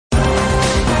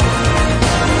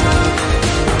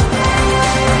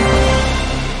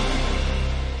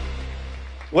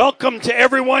Welcome to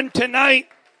everyone tonight.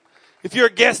 If you're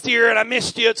a guest here and I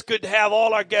missed you, it's good to have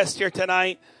all our guests here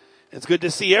tonight. It's good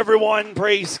to see everyone.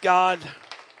 Praise God.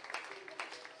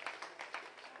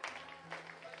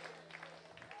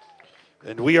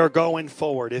 And we are going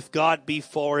forward. If God be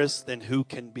for us, then who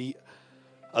can be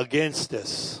against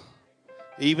us?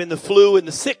 Even the flu and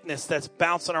the sickness that's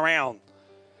bouncing around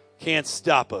can't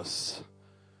stop us.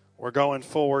 We're going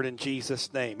forward in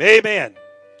Jesus' name. Amen.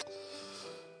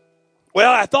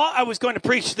 Well, I thought I was going to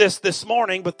preach this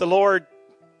morning, but the Lord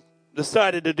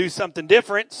decided to do something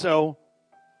different, so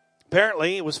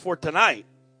apparently it was for tonight.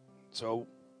 So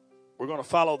we're going to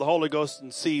follow the Holy Ghost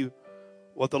and see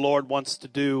what the Lord wants to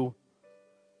do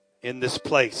in this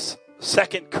place.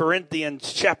 2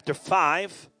 Corinthians chapter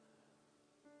 5.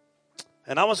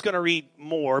 And I was going to read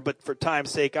more, but for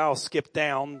time's sake, I'll skip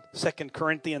down 2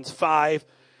 Corinthians 5,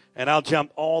 and I'll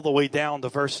jump all the way down to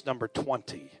verse number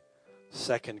 20.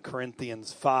 2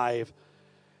 Corinthians 5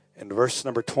 and verse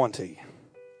number 20.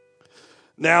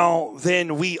 Now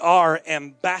then we are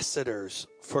ambassadors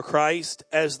for Christ,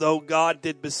 as though God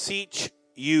did beseech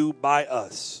you by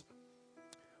us.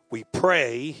 We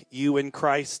pray you in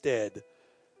Christ's stead,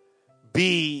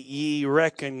 be ye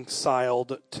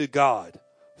reconciled to God.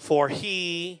 For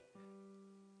he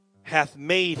hath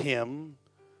made him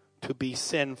to be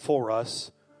sin for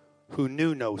us who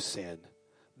knew no sin,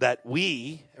 that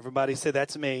we, everybody say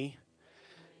that's me,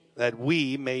 that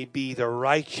we may be the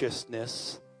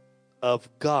righteousness of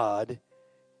God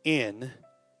in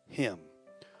him.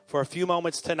 For a few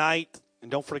moments tonight, and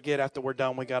don't forget after we're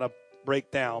done we got to break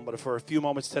down, but for a few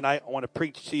moments tonight I want to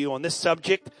preach to you on this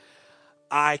subject.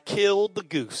 I killed the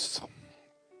goose.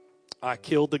 I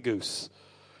killed the goose.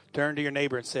 Turn to your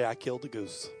neighbor and say, I killed the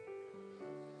goose.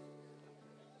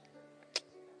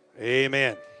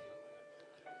 Amen.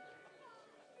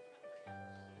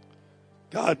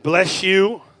 God bless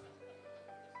you.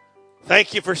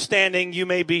 Thank you for standing. You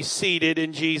may be seated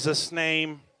in Jesus'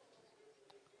 name.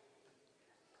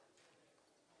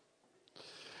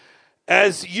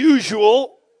 As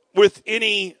usual, with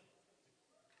any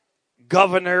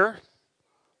governor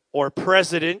or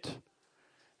president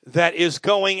that is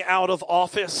going out of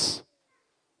office,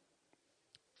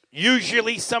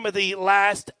 usually some of the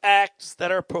last acts that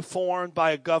are performed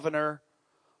by a governor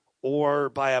or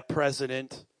by a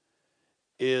president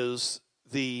is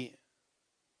the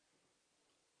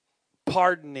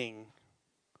pardoning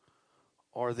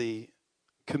or the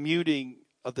commuting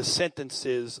of the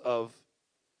sentences of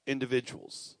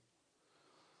individuals.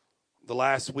 The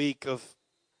last week of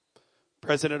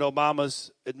President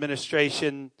Obama's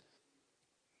administration,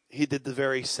 he did the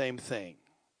very same thing.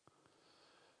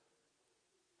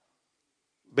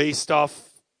 Based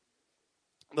off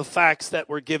the facts that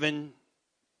were given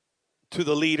to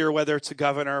the leader, whether it's a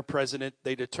governor or president,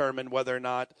 they determine whether or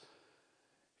not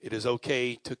it is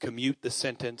okay to commute the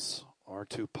sentence or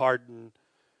to pardon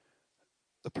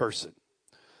the person.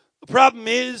 The problem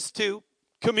is, to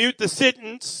commute the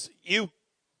sentence, you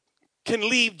can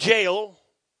leave jail.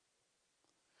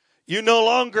 You no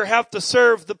longer have to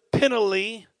serve the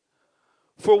penalty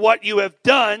for what you have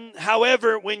done.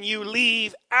 However, when you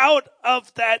leave out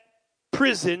of that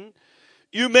prison,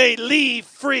 you may leave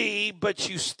free, but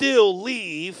you still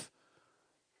leave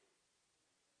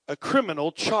a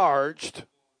criminal charged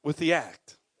with the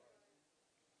act.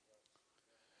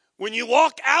 When you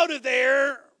walk out of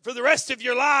there for the rest of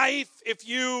your life, if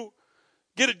you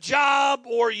get a job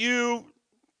or you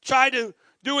try to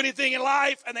do anything in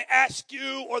life and they ask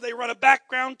you or they run a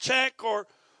background check or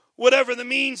whatever the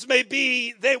means may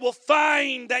be, they will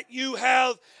find that you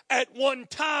have at one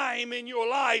time in your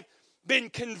life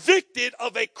been convicted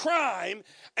of a crime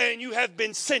and you have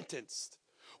been sentenced.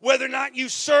 Whether or not you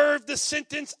served the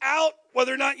sentence out,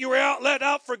 whether or not you were let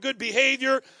out for good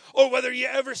behavior, or whether you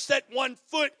ever set one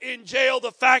foot in jail,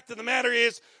 the fact of the matter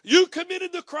is you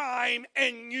committed the crime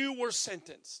and you were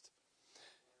sentenced.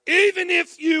 Even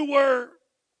if you were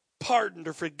pardoned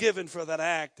or forgiven for that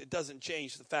act, it doesn't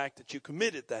change the fact that you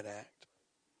committed that act.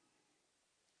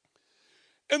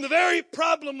 And the very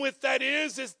problem with that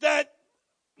is that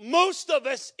most of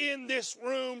us in this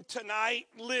room tonight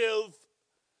live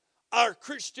our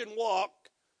Christian walk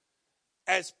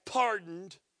as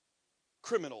pardoned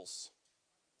criminals.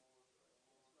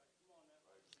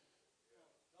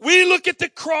 We look at the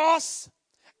cross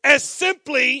as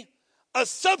simply a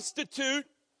substitute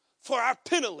for our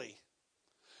penalty.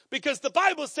 Because the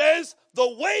Bible says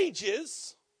the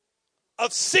wages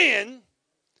of sin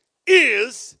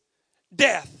is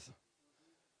death.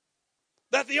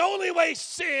 That the only way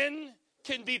sin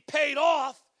can be paid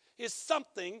off is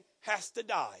something has to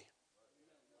die.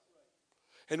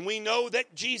 And we know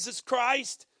that Jesus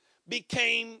Christ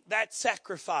became that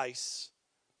sacrifice.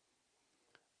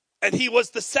 And he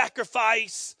was the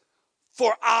sacrifice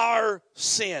for our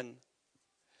sin.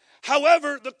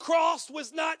 However, the cross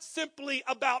was not simply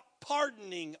about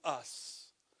pardoning us.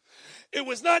 It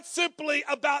was not simply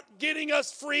about getting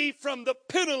us free from the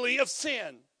penalty of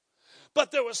sin.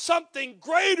 But there was something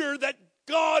greater that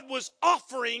God was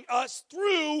offering us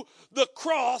through the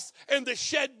cross and the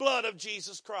shed blood of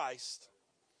Jesus Christ.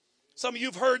 Some of you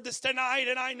have heard this tonight,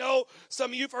 and I know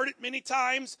some of you have heard it many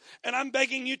times. And I'm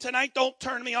begging you tonight, don't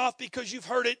turn me off because you've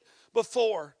heard it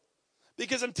before.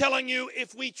 Because I'm telling you,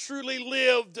 if we truly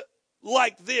lived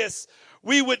like this,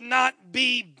 we would not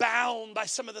be bound by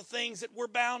some of the things that we're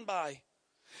bound by.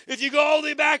 If you go all the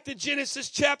way back to Genesis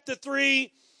chapter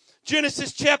 3,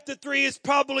 Genesis chapter 3 is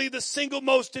probably the single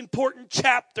most important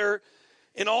chapter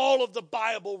in all of the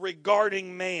Bible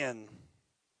regarding man.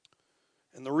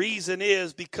 And the reason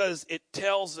is because it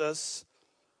tells us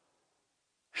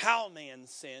how man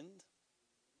sinned.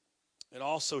 It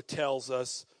also tells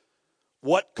us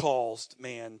what caused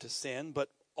man to sin, but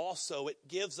also it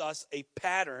gives us a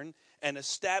pattern and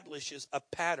establishes a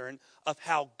pattern of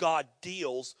how God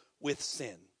deals with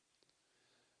sin.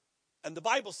 And the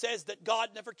Bible says that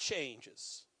God never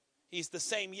changes. He's the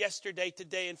same yesterday,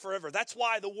 today, and forever. That's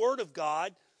why the Word of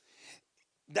God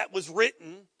that was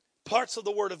written, parts of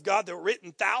the Word of God that were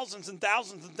written thousands and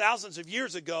thousands and thousands of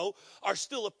years ago are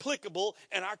still applicable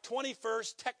in our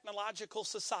 21st technological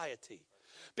society.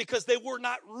 Because they were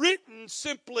not written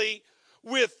simply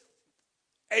with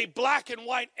a black and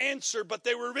white answer, but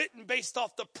they were written based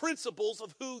off the principles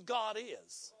of who God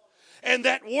is. And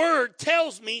that word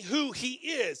tells me who he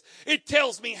is. It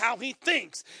tells me how he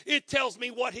thinks. It tells me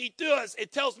what he does.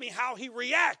 It tells me how he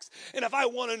reacts. And if I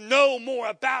want to know more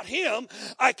about him,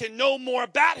 I can know more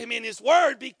about him in his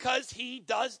word because he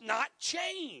does not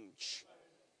change.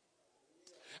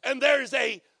 And there's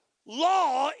a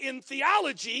law in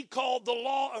theology called the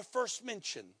law of first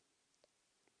mention.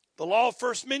 The law of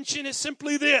first mention is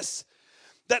simply this,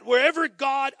 that wherever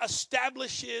God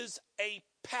establishes a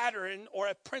pattern or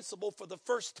a principle for the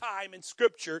first time in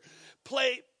Scripture,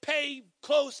 pay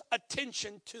close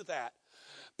attention to that.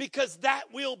 Because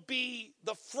that will be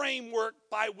the framework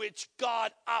by which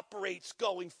God operates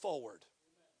going forward.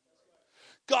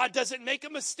 God doesn't make a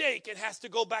mistake and has to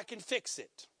go back and fix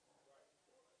it.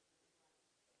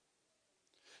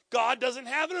 God doesn't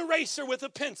have an eraser with a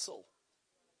pencil.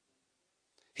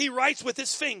 He writes with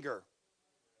his finger.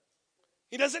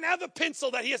 He doesn't have a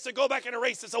pencil that he has to go back and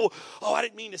erase this. Oh, I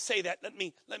didn't mean to say that. Let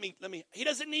me. He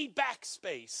doesn't need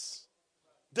backspace.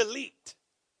 Delete.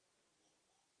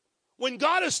 When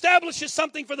God establishes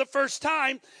something for the first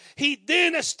time, he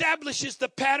then establishes the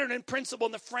pattern and principle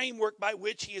and the framework by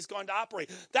which he is going to operate.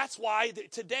 That's why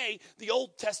today the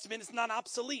Old Testament is not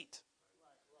obsolete.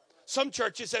 Some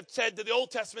churches have said that the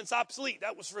Old Testament's obsolete.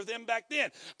 That was for them back then.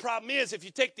 Problem is, if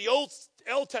you take the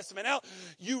Old Testament out,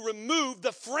 you remove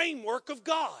the framework of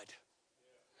God.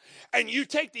 And you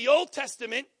take the Old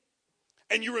Testament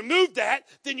and you remove that,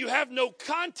 then you have no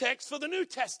context for the New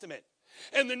Testament.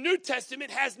 And the New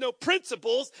Testament has no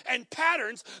principles and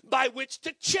patterns by which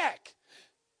to check.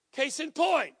 Case in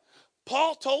point,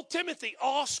 Paul told Timothy,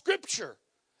 all Scripture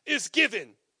is given.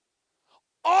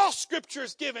 All Scripture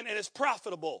is given and is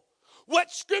profitable.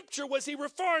 What Scripture was he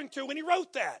referring to when he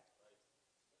wrote that?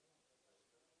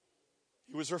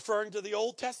 He was referring to the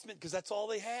Old Testament because that's all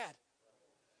they had.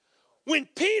 When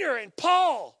Peter and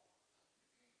Paul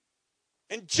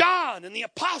and John and the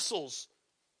apostles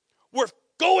were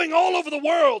going all over the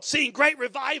world seeing great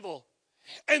revival,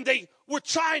 and they were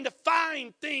trying to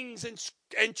find things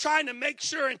and trying to make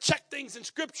sure and check things in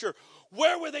Scripture,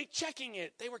 where were they checking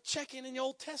it? They were checking in the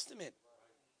Old Testament.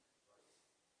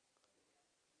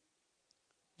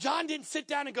 John didn't sit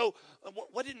down and go,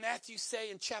 what did Matthew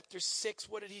say in chapter 6?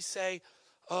 What did he say?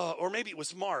 Or maybe it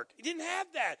was Mark. He didn't have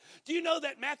that. Do you know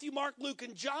that Matthew, Mark,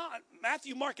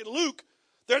 and Luke,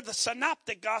 they're the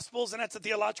synoptic gospels, and that's a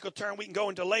theological term we can go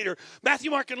into later.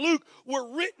 Matthew, Mark, and Luke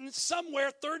were written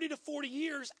somewhere 30 to 40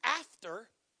 years after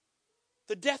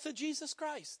the death of Jesus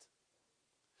Christ.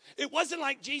 It wasn't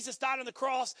like Jesus died on the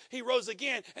cross, he rose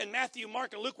again, and Matthew,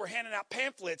 Mark, and Luke were handing out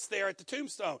pamphlets there at the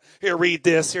tombstone. Here, read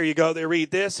this. Here you go. There, read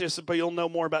this. Here's so you'll know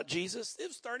more about Jesus. It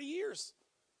was 30 years.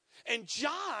 And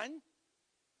John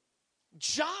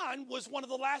was one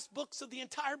of the last books of the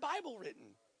entire Bible written.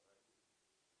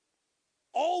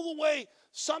 All the way,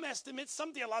 some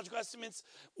theological estimates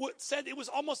said it was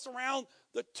almost around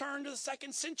the turn to the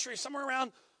 2nd century, somewhere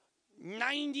around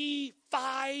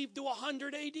 95 to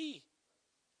 100 AD.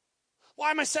 Why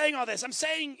am I saying all this? I'm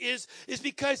saying is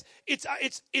because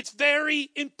it's very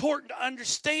important to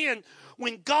understand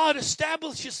when God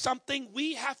establishes something,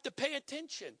 we have to pay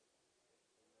attention.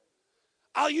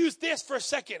 I'll use this for a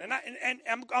second, and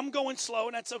I'm going slow,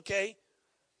 and that's okay.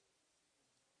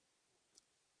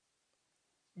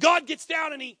 God gets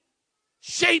down and he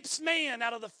shapes man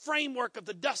out of the framework of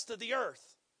the dust of the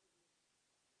earth.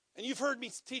 And you've heard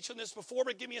me teach on this before,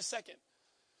 but give me a second.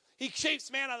 He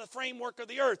shapes man out of the framework of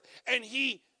the earth. And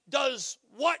he does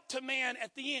what to man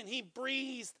at the end? He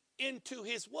breathes into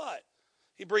his what?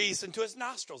 He breathes into his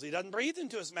nostrils. He doesn't breathe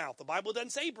into his mouth. The Bible doesn't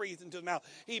say he breathed into his mouth.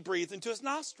 He breathed into his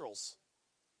nostrils.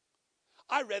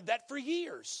 I read that for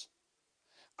years.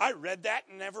 I read that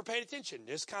and never paid attention.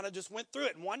 Just went through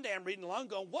it. And one day I'm reading along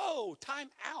going, whoa,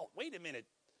 time out. Wait a minute.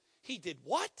 He did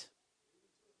what?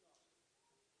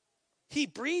 He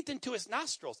breathed into his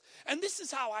nostrils. And this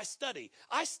is how I study.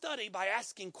 I study by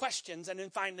asking questions and then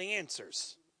finding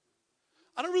answers.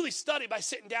 I don't really study by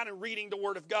sitting down and reading the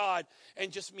Word of God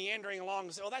and just meandering along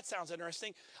and say, oh, that sounds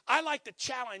interesting. I like to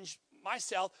challenge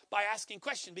myself by asking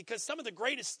questions, because some of the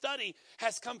greatest study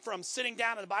has come from sitting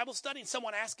down in a Bible study and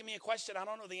someone asking me a question I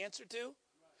don't know the answer to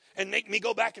and make me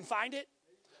go back and find it.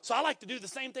 So I like to do the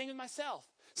same thing with myself.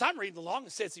 So I'm reading along and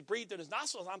it says he breathed in his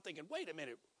nostrils. I'm thinking, wait a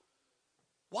minute.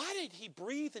 Why did he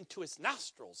breathe into his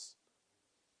nostrils?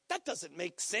 That doesn't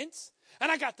make sense.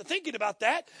 And I got to thinking about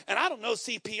that, and I don't know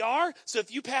CPR, so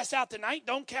if you pass out tonight,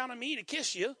 don't count on me to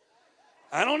kiss you.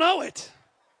 I don't know it.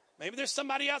 Maybe there's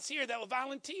somebody else here that will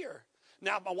volunteer.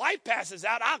 Now, if my wife passes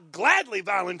out, I'll gladly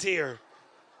volunteer.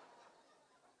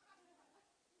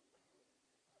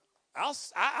 I'll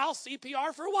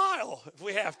CPR for a while if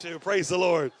we have to. Praise the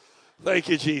Lord. Thank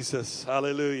you, Jesus.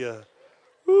 Hallelujah.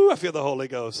 Ooh, I feel the Holy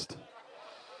Ghost.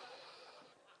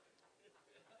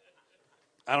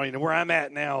 I don't even know where I'm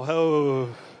at now.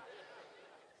 Oh,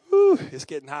 whew, it's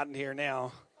getting hot in here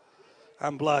now.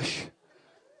 I'm blush.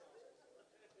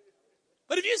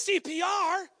 But if you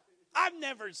CPR, I've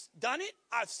never done it.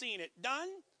 I've seen it done.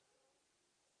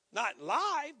 Not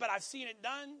live, but I've seen it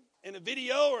done in a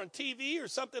video or on TV or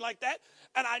something like that.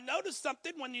 And I noticed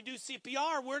something when you do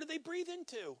CPR. Where do they breathe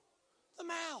into? The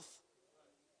mouth.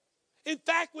 In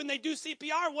fact, when they do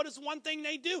CPR, what is one thing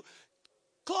they do?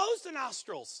 Close the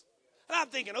nostrils. And I'm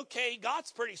thinking, okay,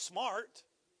 God's pretty smart.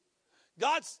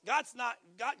 God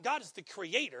is the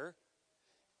creator.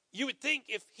 You would think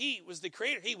if he was the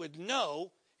creator, he would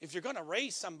know if you're going to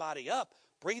raise somebody up,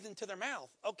 breathe into their mouth.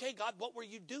 Okay, God, what were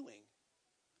you doing?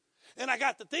 And I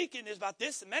got to thinking about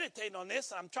this and meditating on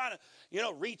this. And I'm trying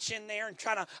to, reach in there and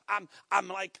trying to, I'm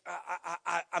like,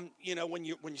 when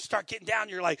you start getting down,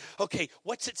 you're like, okay,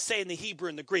 what's it say in the Hebrew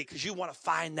and the Greek? Because you want to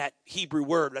find that Hebrew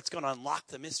word that's going to unlock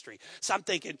the mystery. So I'm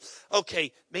thinking,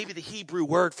 okay, maybe the Hebrew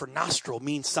word for nostril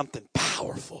means something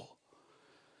powerful.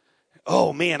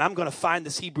 Oh man, I'm going to find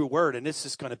this Hebrew word, and this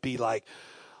is going to be like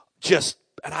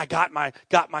and I got my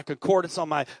concordance on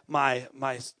my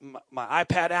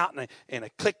iPad out, and I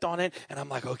clicked on it, and I'm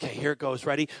like, okay, here it goes.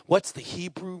 Ready? What's the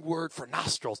Hebrew word for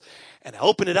nostrils? And I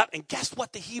open it up, and guess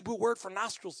what the Hebrew word for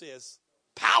nostrils is?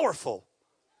 Powerful.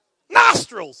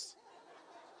 Nostrils.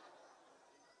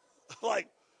 Like,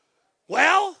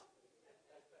 well,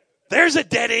 there's a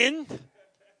dead end.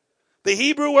 The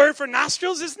Hebrew word for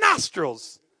nostrils is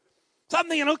nostrils. So I'm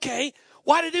thinking, okay,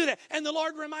 why to do that? And the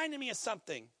Lord reminded me of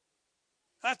something.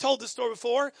 I've told this story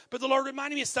before, but the Lord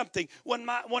reminded me of something. When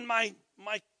my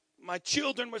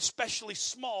children were especially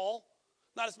small,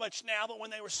 not as much now, but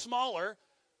when they were smaller,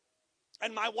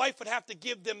 and my wife would have to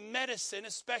give them medicine,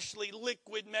 especially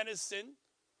liquid medicine,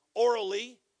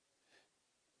 orally,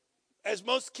 as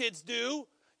most kids do,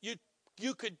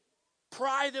 you could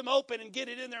pry them open and get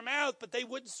it in their mouth, but they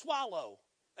wouldn't swallow,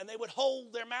 and they would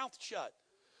hold their mouth shut.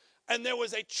 And there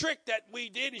was a trick that we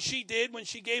did, and she did when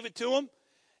she gave it to them.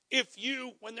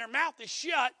 When their mouth is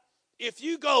shut, if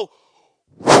you go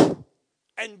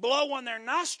and blow on their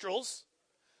nostrils,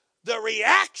 the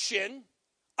reaction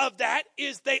of that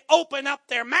is they open up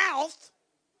their mouth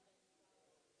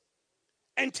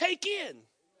and take in.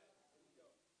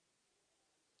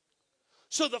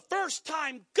 So the first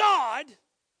time God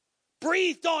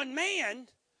breathed on man,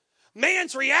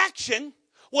 man's reaction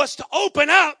was to open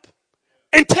up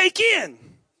and take in.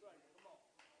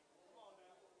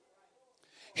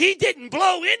 He didn't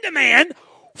blow into man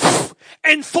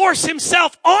and force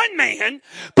himself on man,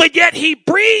 but yet he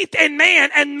breathed in man,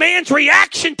 and man's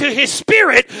reaction to his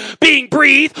spirit being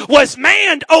breathed was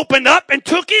man opened up and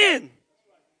took in.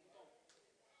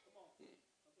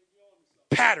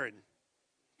 Pattern,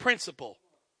 principle.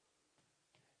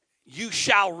 You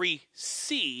shall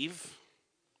receive,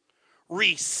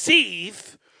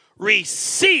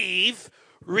 receive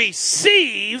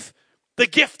the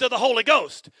gift of the Holy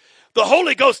Ghost. The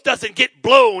Holy Ghost doesn't get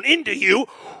blown into you.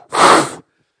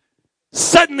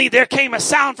 Suddenly there came a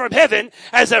sound from heaven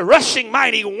as a rushing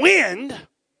mighty wind.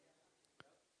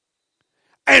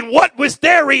 And what was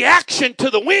their reaction to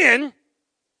the wind?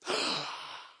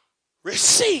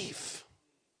 Receive.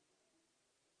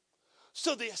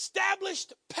 So the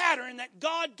established pattern that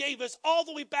God gave us all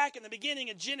the way back in the beginning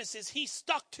of Genesis, he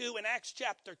stuck to in Acts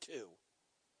chapter 2.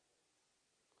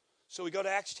 So we go to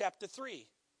Acts chapter 3.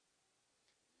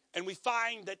 And we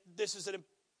find that this is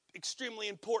extremely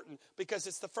important because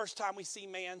it's the first time we see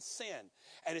man sin.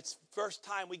 And it's the first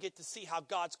time we get to see how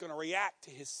God's going to react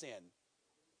to his sin.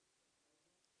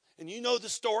 And you know the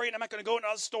story, and I'm not going to go into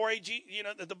the story. You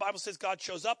know, the Bible says God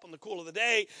shows up in the cool of the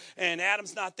day, and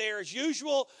Adam's not there as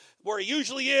usual, where he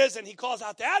usually is, and he calls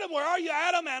out to Adam, "Where are you,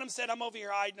 Adam?" Adam said, "I'm over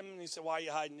here hiding." And he said, "Why are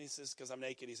you hiding?" He says, "Because I'm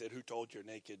naked." He said, "Who told you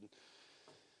you're naked?"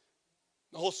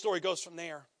 The whole story goes from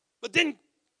there. But then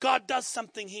God does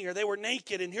something here. They were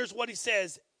naked, and here's what he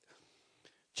says.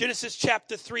 Genesis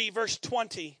chapter 3, verse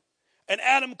 20. "And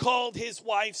Adam called his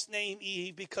wife's name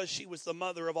Eve because she was the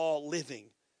mother of all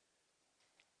living.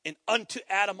 And unto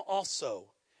Adam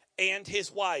also and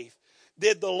his wife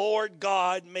did the Lord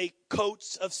God make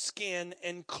coats of skin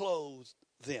and clothe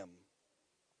them."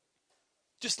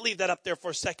 Just leave that up there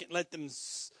for a second. Let them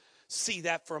see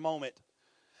that for a moment.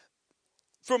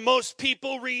 For most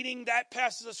people reading that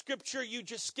passage of Scripture, you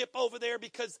just skip over there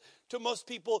because to most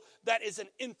people that is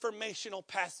an informational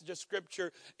passage of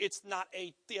Scripture. It's not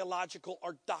a theological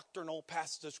or doctrinal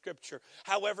passage of Scripture.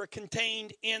 However,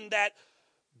 contained in that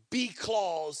B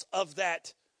clause of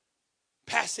that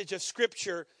passage of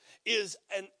Scripture is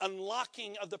an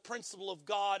unlocking of the principle of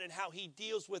God and how he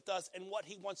deals with us and what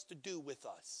he wants to do with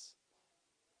us.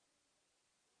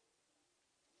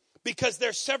 Because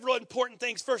there's several important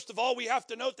things. First of all, we have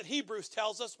to note that Hebrews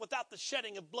tells us without the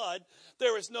shedding of blood,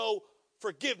 there is no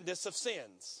forgiveness of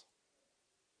sins.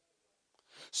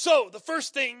 So the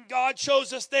first thing God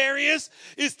shows us there is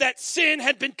that sin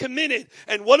had been committed.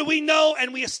 And what do we know?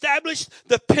 And we established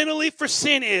the penalty for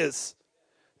sin is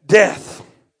death.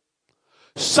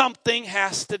 Something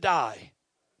has to die.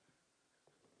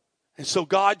 And so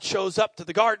God shows up to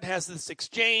the garden, has this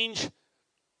exchange.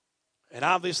 And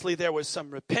obviously there was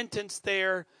some repentance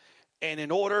there. And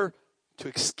in order to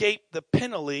escape the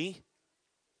penalty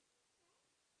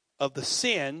of the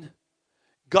sin,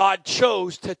 God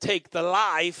chose to take the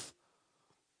life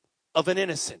of an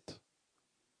innocent.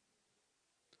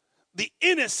 The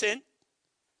innocent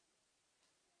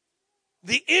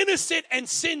and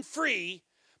sin-free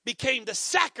became the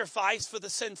sacrifice for the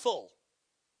sinful.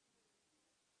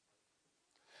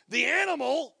 The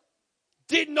animal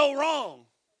did no wrong.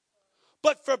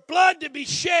 But for blood to be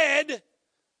shed,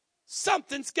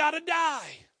 something's got to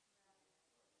die.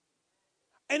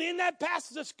 And in that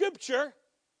passage of Scripture,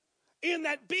 in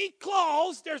that B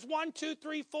clause, there's 1, 2,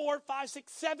 3, 4, 5,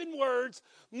 6, 7 words.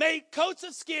 Make coats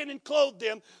of skin and clothe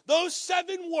them. Those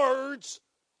 7 words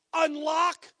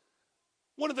unlock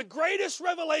one of the greatest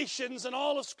revelations in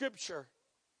all of Scripture.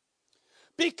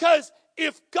 Because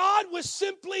if God was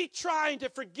simply trying to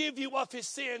forgive you of his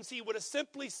sins, he would have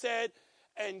simply said,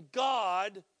 "And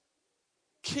God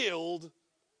killed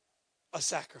a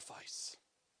sacrifice."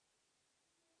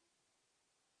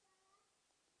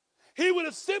 He would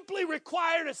have simply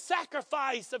required a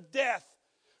sacrifice of death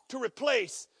to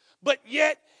replace. But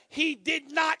yet, he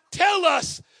did not tell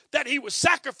us that he was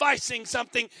sacrificing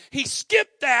something. He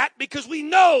skipped that because we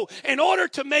know in order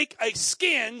to make a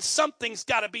skin, something's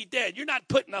got to be dead. You're not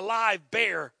putting a live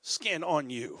bear skin on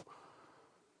you.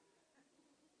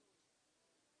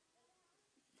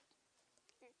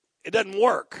 It doesn't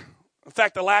work. In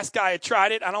fact, the last guy who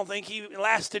tried it, I don't think he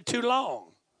lasted too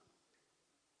long.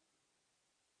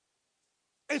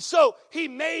 And so he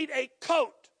made a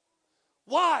coat.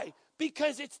 Why?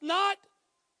 Because it's not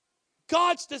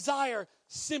God's desire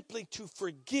simply to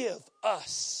forgive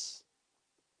us.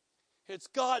 It's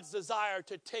God's desire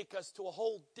to take us to a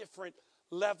whole different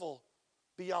level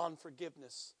beyond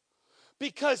forgiveness.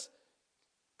 Because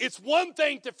it's one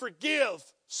thing to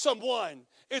forgive someone.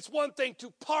 It's one thing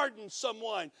to pardon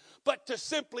someone. But to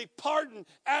simply pardon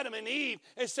Adam and Eve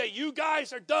and say, "You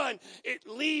guys are done," it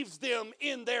leaves them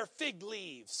in their fig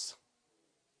leaves.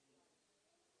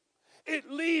 It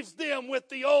leaves them with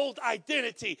the old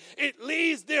identity. It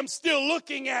leaves them still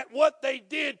looking at what they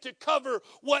did to cover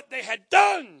what they had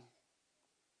done.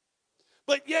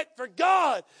 But yet for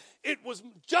God, it was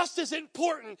just as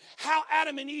important how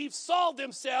Adam and Eve saw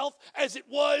themselves as it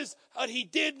was what he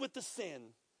did with the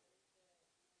sin.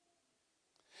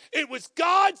 It was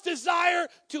God's desire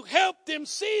to help them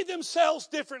see themselves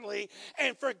differently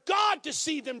and for God to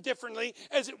see them differently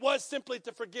as it was simply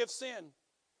to forgive sin.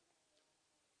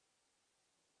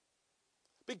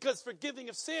 Because forgiving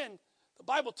of sin, the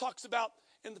Bible talks about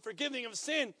in the forgiving of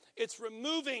sin, it's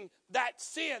removing that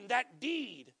sin, that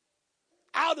deed,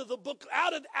 out of the book,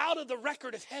 out of the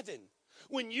record of heaven.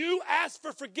 When you ask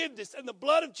for forgiveness and the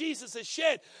blood of Jesus is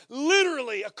shed,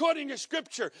 literally, according to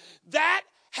Scripture, that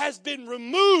has been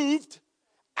removed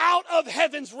out of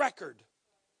heaven's record.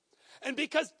 And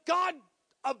because God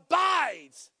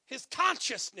abides, his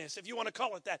consciousness, if you want to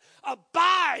call it that,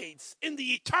 abides in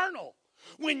the eternal.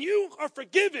 When you are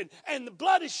forgiven and the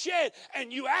blood is shed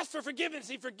and you ask for forgiveness,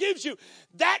 he forgives you,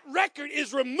 that record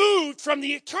is removed from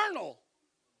the eternal.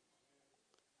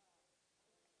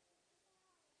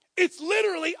 It's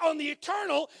literally on the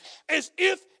eternal as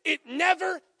if it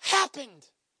never happened.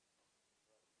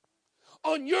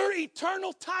 On your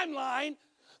eternal timeline,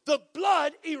 the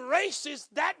blood erases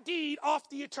that deed off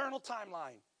the eternal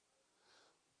timeline.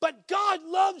 But God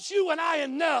loves you and I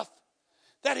enough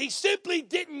that he simply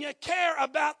didn't care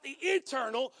about the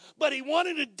eternal, but he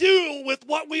wanted to deal with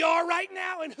what we are right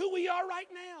now and who we are right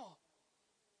now.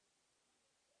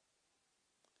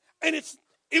 And it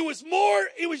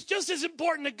was just as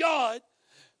important to God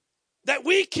that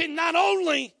we can not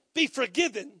only be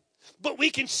forgiven, but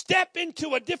we can step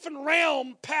into a different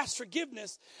realm past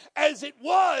forgiveness as it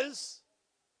was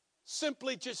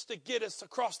simply just to get us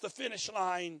across the finish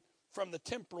line from the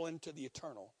temporal into the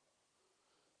eternal.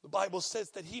 The Bible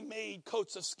says that he made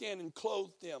coats of skin and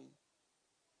clothed them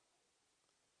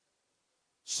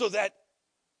so that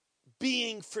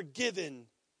being forgiven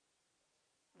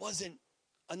wasn't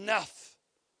enough.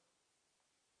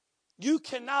 You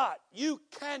cannot, if you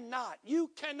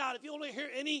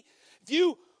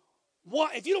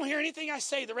don't hear anything I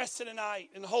say the rest of the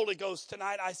night in the Holy Ghost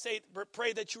tonight,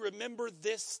 pray that you remember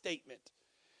this statement.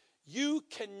 You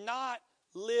cannot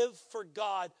live for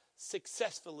God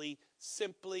successfully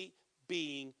simply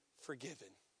being forgiven.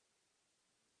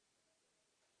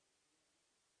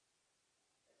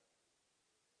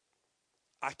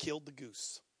 I killed the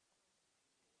goose.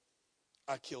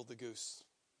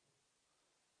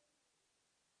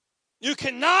 You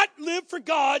cannot live for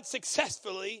God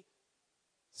successfully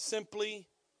simply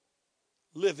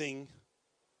living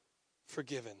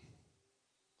forgiven.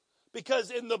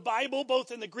 Because in the Bible,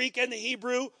 both in the Greek and the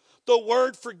Hebrew, the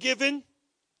word forgiven,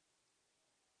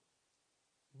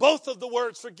 both of the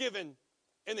words forgiven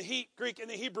in the Greek and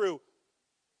the Hebrew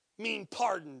mean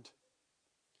pardoned.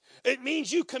 It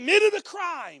means you committed a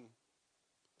crime.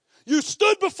 You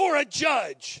stood before a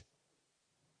judge.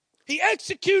 He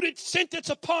executed sentence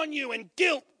upon you and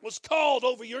guilt was called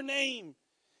over your name.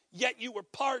 Yet you were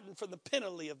pardoned from the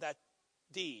penalty of that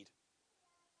deed.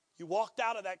 You walked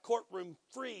out of that courtroom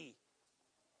free,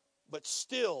 but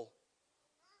still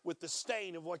with the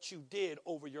stain of what you did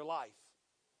over your life.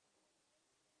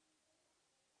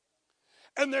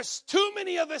 And there's too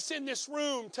many of us in this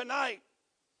room tonight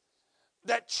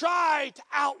that try to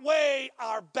outweigh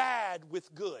our bad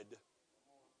with good.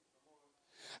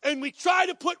 And we try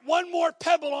to put one more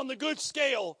pebble on the good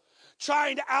scale,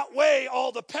 trying to outweigh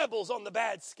all the pebbles on the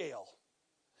bad scale.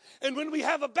 And when we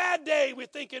have a bad day, we're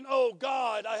thinking, oh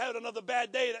God, I had another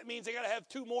bad day. That means I got to have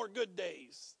 2 more good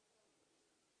days.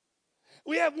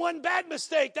 We have one bad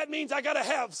mistake. That means I got to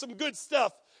have some good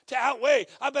stuff to outweigh.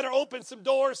 I better open some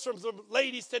doors from some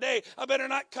ladies today. I better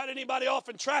not cut anybody off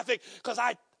in traffic because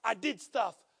I did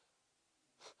stuff.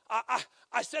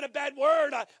 I said a bad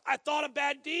word. I thought a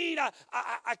bad deed.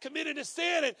 I committed a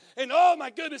sin. And oh my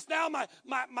goodness, now my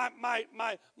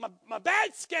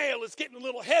bad scale is getting a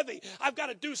little heavy. I've got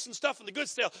to do some stuff in the good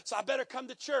scale. So I better come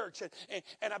to church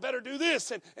and I better do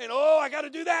this. And oh, I got to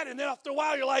do that. And then after a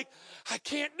while, you're like, I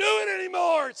can't do it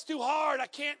anymore. It's too hard. I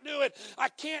can't do it. I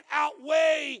can't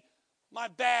outweigh my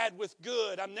bad with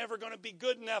good. I'm never going to be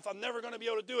good enough. I'm never going to be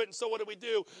able to do it. And so what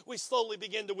do? We slowly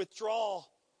begin to withdraw.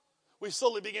 We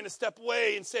slowly begin to step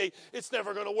away and say, it's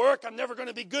never going to work. I'm never going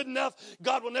to be good enough.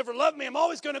 God will never love me. I'm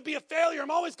always going to be a failure.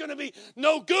 I'm always going to be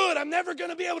no good. I'm never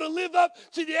going to be able to live up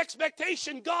to the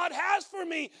expectation God has for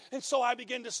me. And so I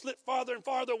begin to slip farther and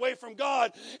farther away from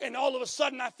God. And all of a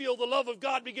sudden I feel the love of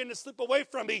God begin to slip away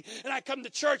from me. And I come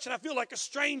to church and I feel like a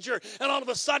stranger. And all of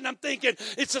a sudden I'm thinking,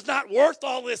 it's just not worth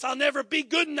all this. I'll never be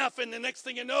good enough. And the next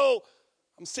thing you know,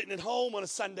 I'm sitting at home on a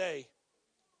Sunday.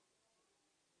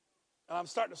 And I'm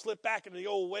starting to slip back into the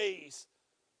old ways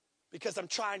because I'm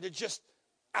trying to just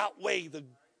outweigh the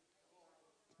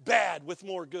bad with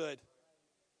more good.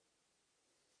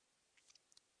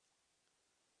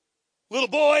 Little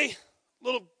boy,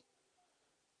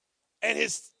 and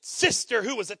his sister,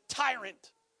 who was a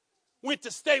tyrant, went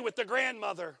to stay with the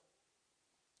grandmother.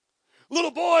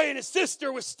 Little boy and his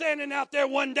sister was standing out there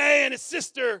one day, and his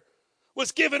sister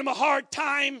was giving him a hard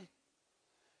time.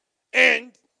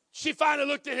 And she finally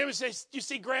looked at him and said, "You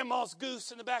see Grandma's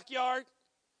goose in the backyard?"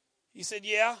 He said,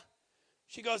 "Yeah."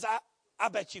 She goes, I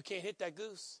bet you can't hit that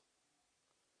goose.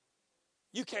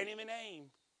 You can't even aim.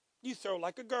 You throw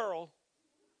like a girl.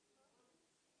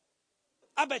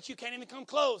 I bet you can't even come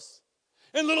close.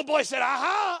 And little boy said,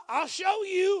 "Aha, I'll show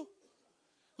you."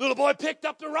 Little boy picked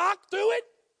up the rock, threw it.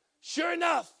 Sure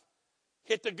enough,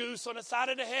 hit the goose on the side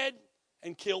of the head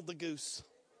and killed the goose.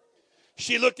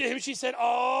 She looked at him and she said,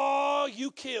 "Oh,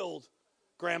 you killed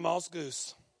Grandma's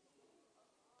goose.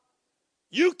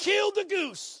 You killed the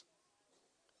goose."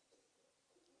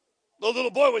 The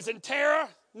little boy was in terror,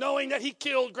 knowing that he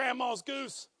killed Grandma's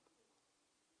goose.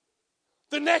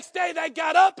 The next day they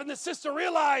got up and the sister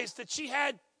realized that she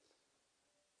had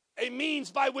a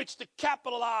means by which to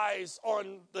capitalize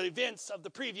on the events of the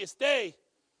previous day.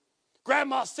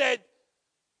 Grandma said,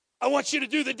 "I want you to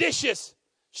do the dishes."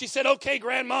 She said, "Okay,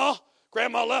 Grandma."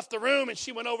 Grandma left the room and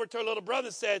she went over to her little brother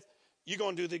and said, "You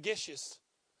going to do the dishes?"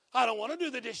 "I don't want to do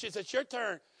the dishes. It's your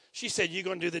turn." She said, "You're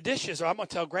going to do the dishes or I'm going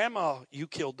to tell Grandma you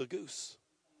killed the goose."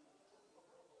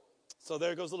 So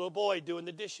there goes the little boy doing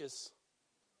the dishes.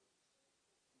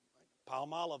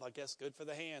 Palm olive, I guess, good for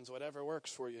the hands, whatever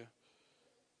works for you.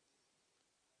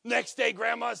 Next day,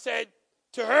 Grandma said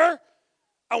to her,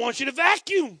 "I want you to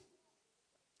vacuum."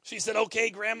 She said, "Okay,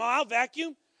 Grandma, I'll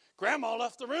vacuum." Grandma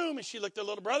left the room and she looked at her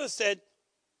little brother and said,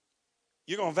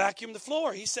 "You're going to vacuum the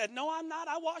floor." He said, "No, I'm not.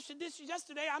 I washed the dishes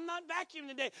yesterday. I'm not vacuuming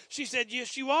today." She said,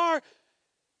 "Yes, you are.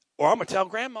 Or I'm going to tell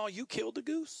Grandma you killed the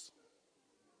goose."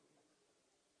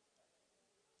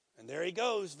 And there he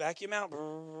goes, vacuum out,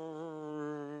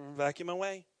 vacuum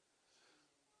away.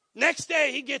 Next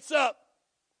day he gets up.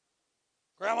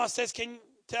 Grandma says,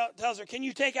 tells her, "Can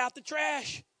you take out the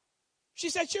trash?" She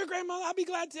said, "Sure, Grandma, I'll be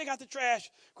glad to take out the trash."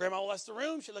 Grandma left the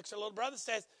room. She looks at her little brother and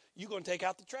says, "You going to take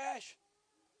out the trash?"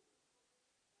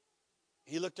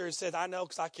 He looked at her and said, "I know,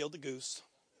 because I killed the goose."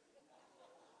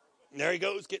 And there he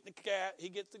goes, getting the cat. He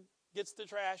gets the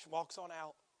trash, walks on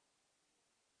out.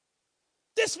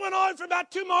 This went on for about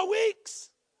 2 more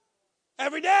weeks.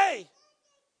 Every day.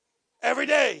 Every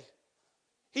day.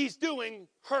 He's doing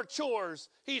her chores.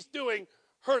 He's doing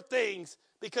her things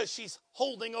because she's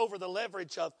holding over the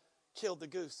leverage of killed the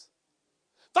goose.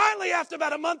 Finally, after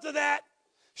about a month of that,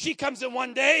 she comes in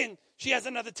one day and she has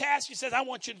another task. She says, "I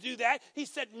want you to do that." He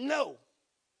said, "No."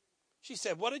 She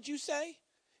said, "What did you say?"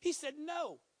 He said,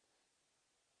 "No."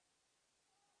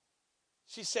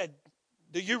 She said,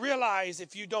 "Do you realize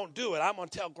if you don't do it, I'm going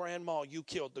to tell Grandma you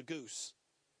killed the goose?"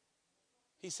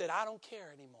 He said, "I don't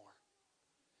care anymore."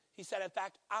 He said, "In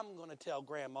fact, I'm going to tell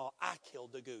Grandma I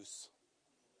killed the goose."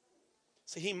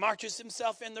 So he marches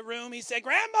himself in the room. He said,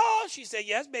 "Grandma." She said,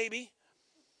 "Yes, baby."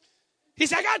 He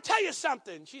said, "I got to tell you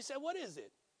something." She said, "What is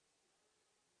it?"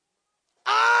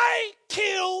 "I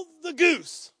killed the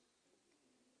goose."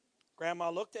 Grandma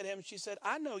looked at him and she said,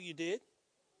 "I know you did.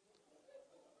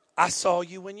 I saw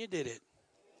you when you did it.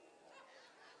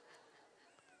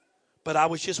 But I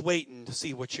was just waiting to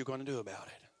see what you're going to do about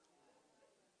it."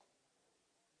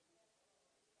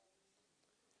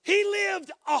 He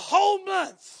lived a whole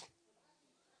month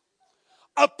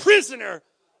a prisoner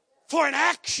for an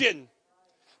action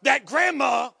that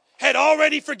Grandma had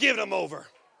already forgiven him over.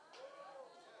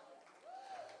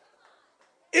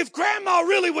 If Grandma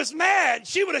really was mad,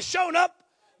 she would have shown up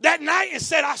that night and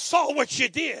said, "I saw what you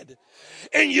did,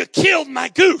 and you killed my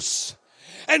goose.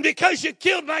 And because you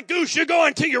killed my goose, you're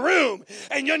going to your room,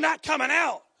 and you're not coming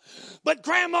out." But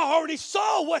Grandma already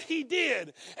saw what he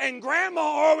did, and Grandma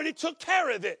already took care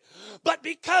of it. But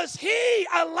because he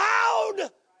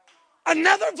allowed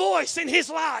another voice in his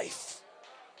life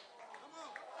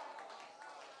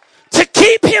to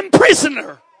keep him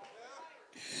prisoner,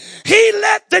 he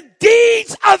let the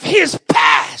deeds of his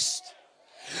past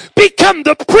become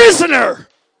the prisoner.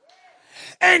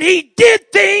 And he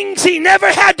did things he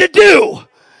never had to do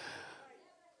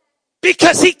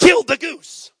because he killed the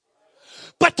goose.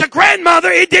 But to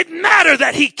Grandmother, it didn't matter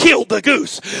that he killed the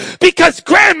goose because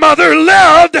Grandmother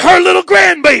loved her little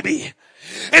grandbaby.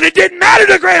 And it didn't matter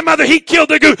to Grandmother he killed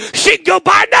the goose. She'd go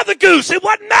buy another goose. It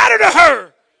wouldn't matter to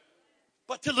her.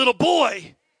 But to little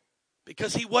boy,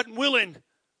 because he wasn't willing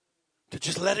to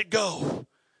just let it go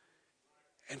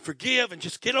and forgive and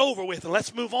just get over with and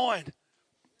let's move on,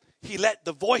 he let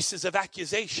the voices of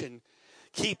accusation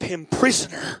keep him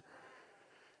prisoner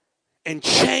and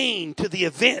chained to the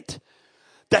event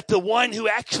that the one who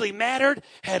actually mattered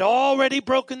had already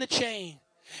broken the chain.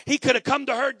 He could have come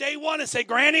to her day one and said,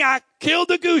 Granny, I killed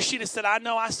the goose. She'd have said, I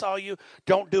know, I saw you.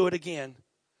 Don't do it again.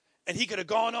 And he could have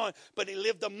gone on, but he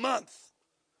lived a month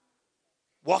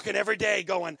walking every day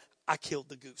going, I killed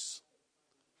the goose.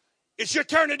 It's your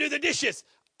turn to do the dishes.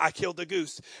 I killed the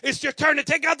goose. It's your turn to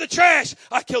take out the trash.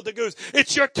 I killed the goose.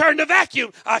 It's your turn to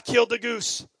vacuum. I killed the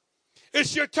goose.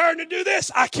 It's your turn to do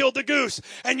this. I killed the goose.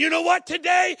 And you know what?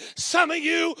 Today, some of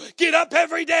you get up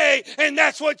every day and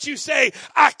that's what you say.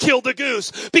 I killed the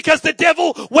goose. Because the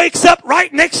devil wakes up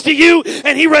right next to you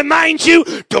and he reminds you,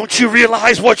 don't you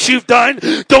realize what you've done?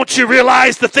 Don't you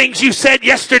realize the things you said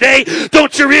yesterday?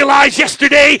 Don't you realize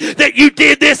yesterday that you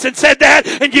did this and said that?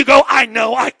 And you go, I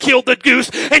know, I killed the goose.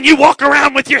 And you walk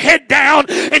around with your head down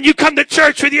and you come to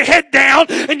church with your head down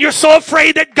and you're so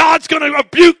afraid that God's going to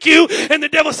rebuke you. And the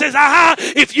devil says,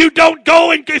 if you don't go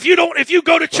and if you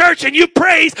go to church and you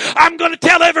praise, I'm going to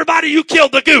tell everybody you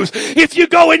killed the goose. If you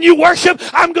go and you worship,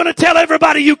 I'm going to tell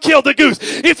everybody you killed the goose.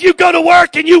 If you go to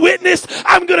work and you witness,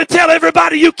 I'm going to tell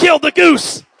everybody you killed the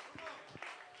goose.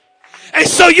 And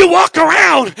so you walk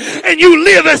around and you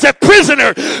live as a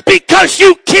prisoner because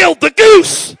you killed the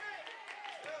goose.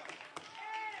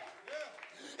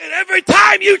 And every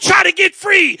time you try to get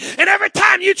free, and every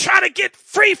time you try to get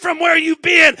free from where you've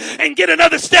been and get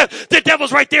another step, the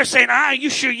devil's right there saying, are you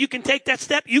sure you can take that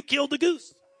step? You killed the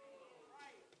goose.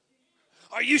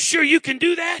 Are you sure you can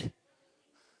do that?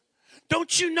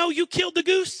 Don't you know you killed the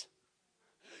goose?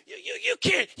 You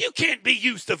can't be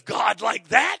used of God like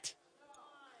that.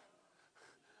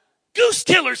 Goose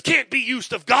killers can't be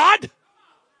used of God.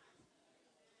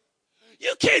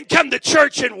 You can't come to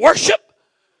church and worship.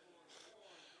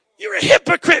 You're a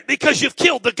hypocrite because you've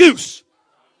killed the goose.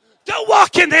 Don't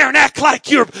walk in there and act like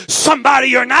you're somebody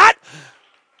you're not.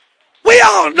 We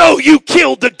all know you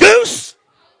killed the goose.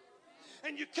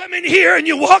 And you come in here and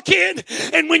you walk in,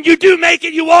 and when you do make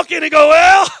it, you walk in and go,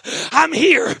 well, I'm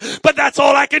here, but that's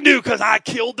all I can do because I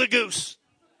killed the goose.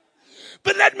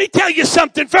 But let me tell you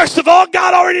something. First of all,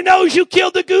 God already knows you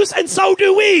killed the goose, and so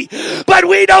do we. But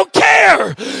we don't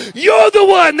care. You're the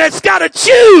one that's got to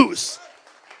choose.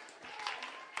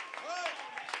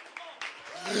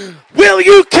 Will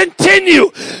you continue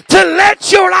to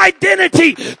let your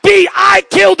identity be I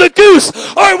killed the goose?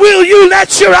 Or will you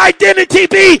let your identity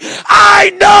be I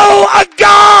know a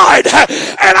God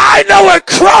and I know a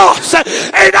cross and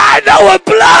I know a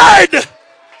blood?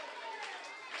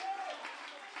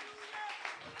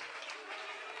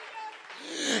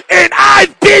 And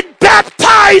I've been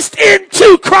baptized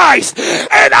into Christ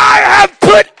and I have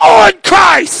put on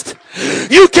Christ.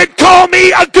 You can call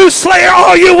me a goose slayer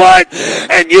all you want,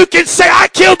 and you can say I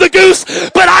killed the goose,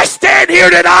 but I stand here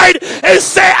tonight and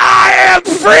say I am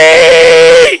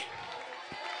free.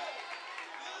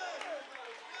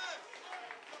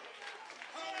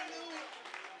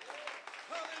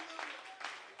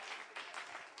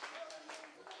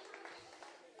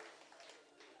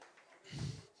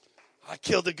 I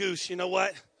killed the goose. You know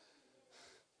what?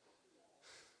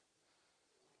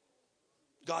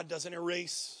 God doesn't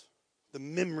erase the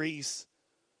memories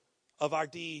of our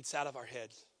deeds out of our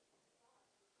heads.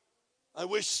 I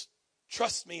wish,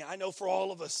 trust me, I know for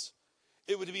all of us,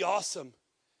 it would be awesome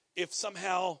if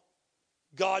somehow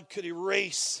God could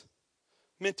erase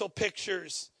mental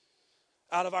pictures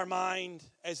out of our mind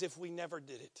as if we never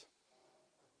did it.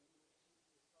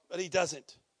 But he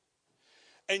doesn't.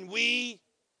 And we,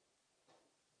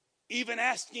 even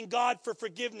asking God for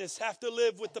forgiveness, have to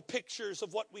live with the pictures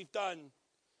of what we've done.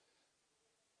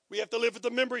 We have to live with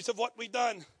the memories of what we've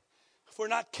done. If we're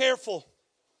not careful,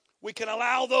 we can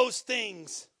allow those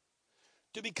things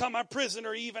to become our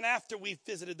prisoner even after we've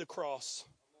visited the cross.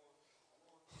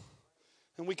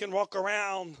 And we can walk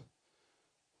around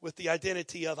with the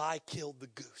identity of I killed the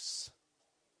goose.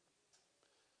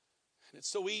 And it's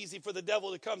so easy for the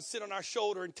devil to come sit on our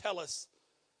shoulder and tell us,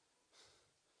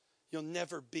 you'll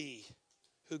never be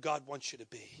who God wants you to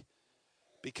be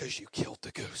because you killed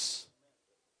the goose.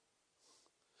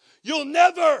 You'll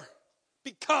never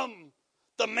become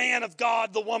the man of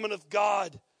God, the woman of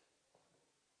God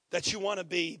that you want to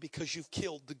be because you've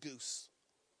killed the goose.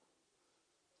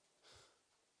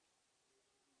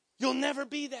 You'll never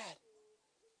be that.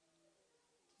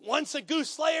 Once a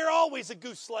goose slayer, always a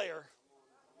goose slayer.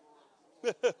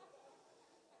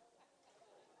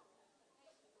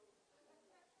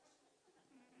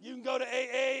 You can go to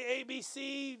AA,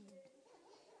 ABC,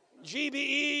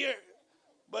 GBE,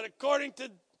 but according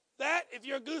to that, if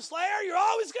you're a goose slayer, you're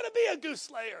always going to be a goose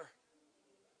slayer.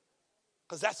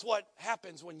 Because that's what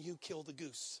happens when you kill the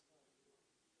goose.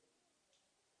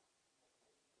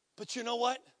 But you know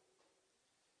what?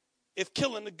 If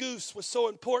killing the goose was so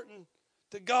important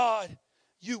to God,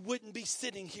 you wouldn't be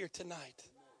sitting here tonight.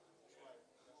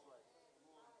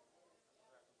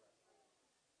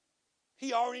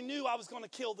 He already knew I was going to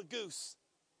kill the goose.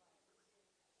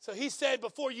 So he said,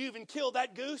 before you even kill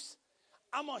that goose,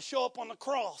 I'm going to show up on the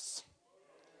cross.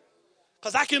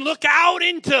 Because I can look out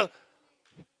into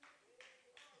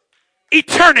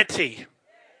eternity.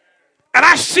 And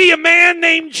I see a man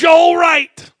named Joel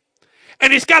Wright.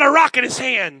 And he's got a rock in his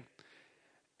hand.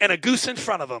 And a goose in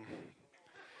front of him.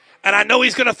 And I know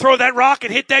he's going to throw that rock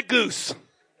and hit that goose.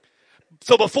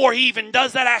 So before he even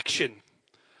does that action,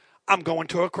 I'm going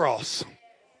to a cross.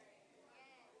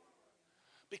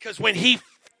 Because when he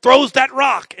throws that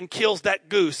rock and kills that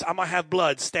goose, I'm going to have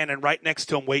blood standing right next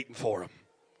to him waiting for him.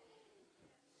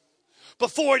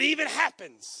 Before it even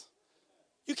happens.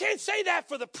 You can't say that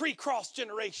for the pre-cross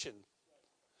generation.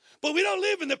 But we don't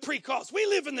live in the pre-cross. We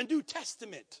live in the New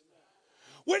Testament.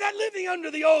 We're not living under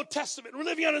the Old Testament. We're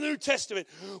living under the New Testament.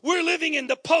 We're living in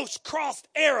the post-cross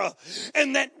era.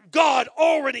 And that God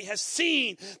already has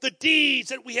seen the deeds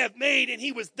that we have made. And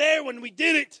he was there when we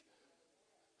did it.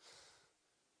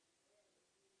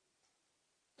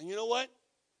 And you know what?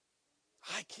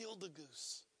 I killed the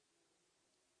goose.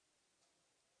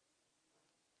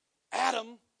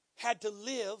 Adam had to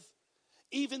live,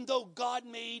 even though God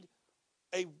made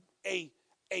a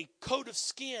coat of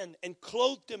skin and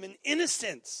clothed him in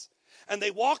innocence. And they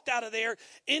walked out of there,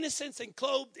 innocence and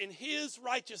clothed in his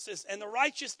righteousness and the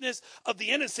righteousness of the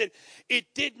innocent. It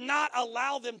did not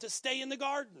allow them to stay in the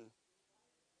garden.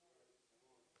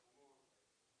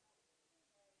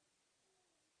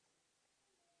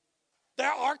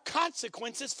 There are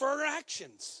consequences for our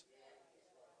actions.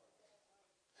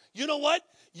 You know what?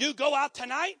 You go out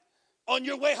tonight. On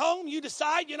your way home, you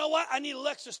decide, you know what? I need a little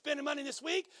extra spending money this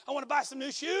week. I want to buy some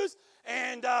new shoes.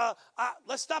 And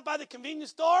let's stop by the convenience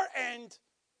store and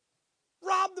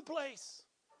rob the place.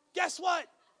 Guess what?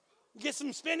 Get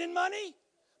some spending money,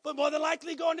 but more than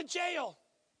likely going to jail.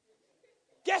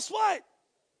 Guess what?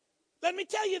 Let me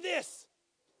tell you this.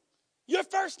 Your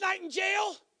first night in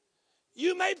jail,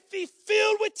 you may be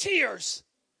filled with tears.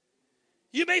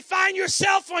 You may find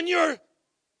yourself on your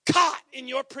cot in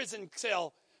your prison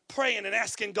cell, praying and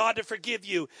asking God to forgive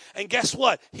you. And guess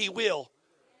what? He will.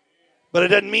 But it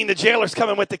doesn't mean the jailer's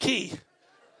coming with the key.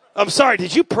 I'm sorry,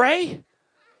 did you pray?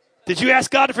 Did you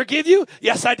ask God to forgive you?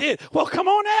 Yes, I did. Well, come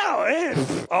on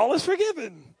now. All is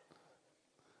forgiven.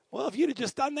 Well, if you'd have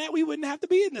just done that, we wouldn't have to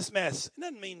be in this mess. It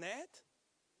doesn't mean that.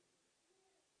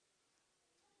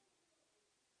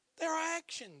 There are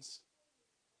actions.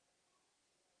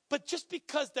 But just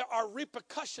because there are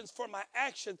repercussions for my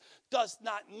action does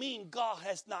not mean God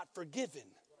has not forgiven.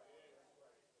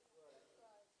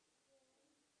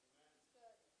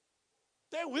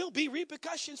 There will be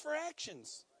repercussions for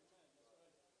actions.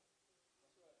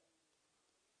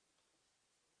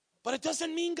 But it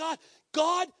doesn't mean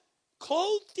God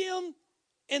clothed them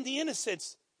in the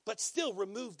innocence, but still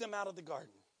removed them out of the garden.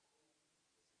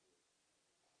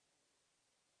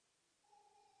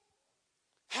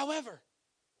 However,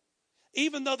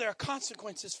 even though there are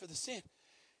consequences for the sin,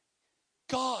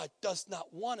 God does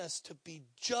not want us to be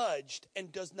judged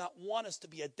and does not want us to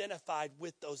be identified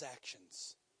with those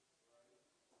actions.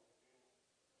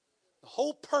 The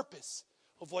whole purpose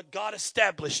of what God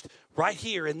established right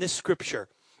here in this scripture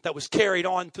that was carried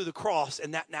on through the cross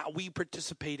and that now we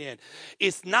participate in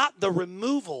is not the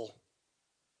removal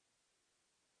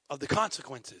of the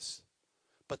consequences,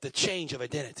 but the change of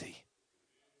identity.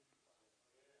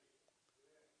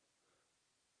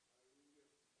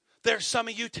 There's some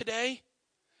of you today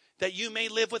that you may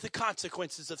live with the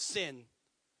consequences of sin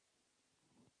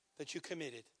that you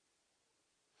committed.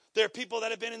 There are people that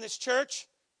have been in this church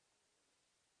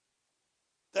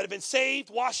that have been saved,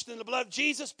 washed in the blood of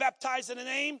Jesus, baptized in the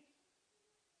name,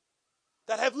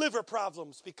 that have liver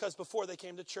problems because before they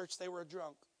came to church they were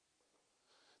drunk.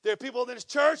 There are people in this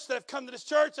church that have come to this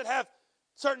church that have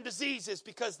certain diseases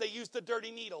because they used the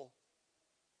dirty needle.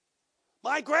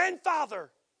 My grandfather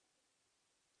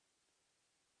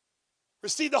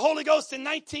received the Holy Ghost in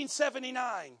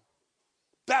 1979,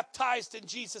 baptized in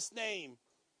Jesus' name,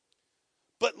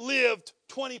 but lived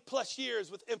 20 plus years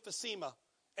with emphysema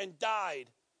and died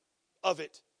of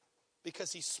it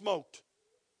because he smoked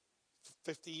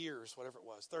 50 years, whatever it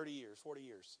was, 30 years, 40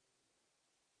 years.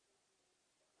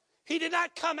 He did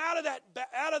not come out of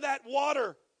that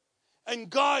water and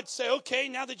God say, okay,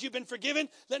 now that you've been forgiven,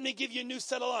 let me give you a new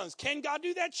set of lungs. Can God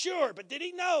do that? Sure, but did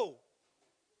he? No.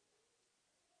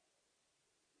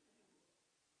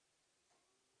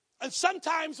 And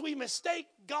sometimes we mistake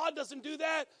God doesn't do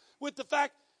that with the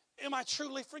fact, am I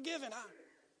truly forgiven?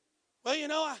 Well, you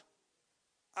know,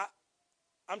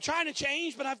 I'm trying to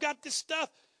change, but I've got this stuff.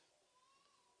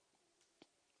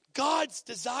 God's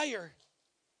desire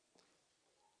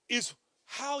is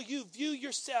how you view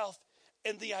yourself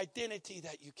and the identity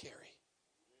that you carry.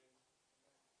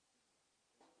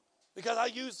 Because I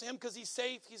use him because he's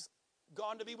safe. He's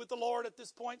gone to be with the Lord at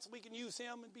this point, so we can use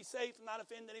him and be safe and not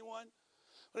offend anyone.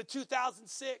 But in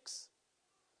 2006,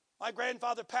 my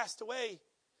grandfather passed away.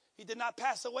 He did not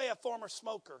pass away a former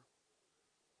smoker.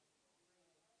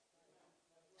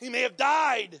 He may have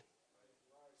died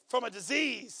from a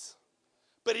disease,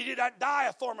 but he did not die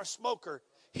a former smoker.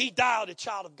 He died a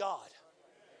child of God.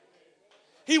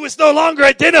 He was no longer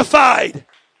identified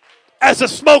as a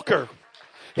smoker.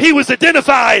 He was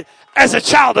identified as a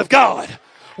child of God.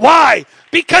 Why?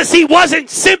 Because he wasn't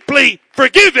simply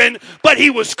forgiven, but he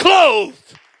was clothed.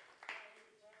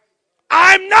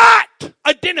 I'm not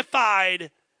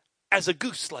identified as a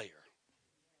goose slayer.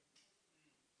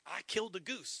 I killed a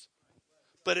goose.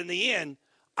 But in the end,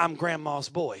 I'm grandma's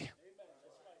boy.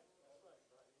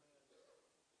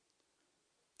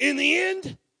 In the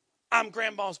end, I'm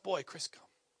grandma's boy, Crisco.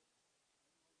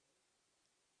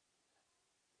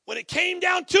 When it came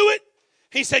down to it,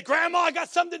 he said, Grandma, I got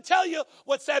something to tell you.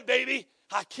 What's that, baby?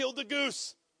 I killed the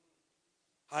goose.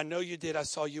 I know you did. I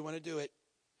saw you want to do it.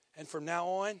 And from now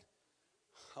on,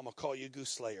 I'm going to call you Goose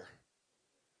Slayer.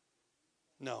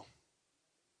 No.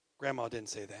 Grandma didn't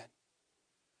say that.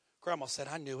 Grandma said,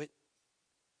 I knew it.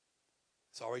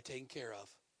 It's already taken care of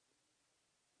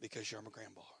because you're my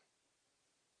grandma.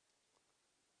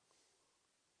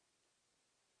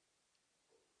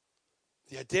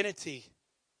 The identity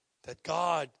that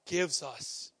God gives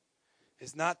us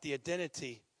is not the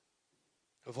identity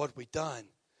of what we've done,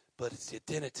 but it's the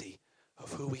identity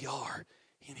of who we are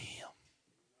in him.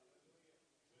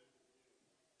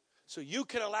 So you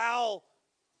can allow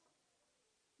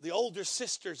the older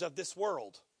sisters of this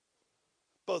world,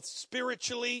 both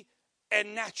spiritually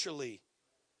and naturally,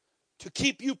 to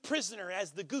keep you prisoner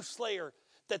as the goose slayer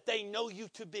that they know you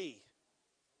to be.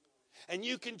 And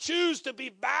you can choose to be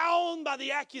bound by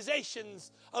the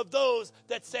accusations of those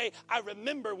that say, I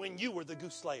remember when you were the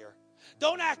goose slayer.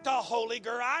 Don't act all holy,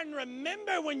 girl. I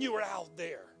remember when you were out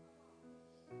there.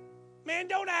 Man,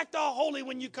 don't act all holy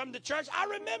when you come to church. I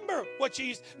remember what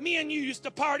me and you used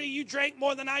to party. You drank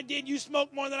more than I did. You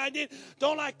smoked more than I did.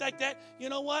 Don't act like that. You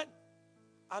know what?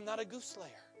 I'm not a goose slayer.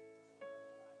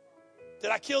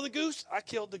 Did I kill the goose? I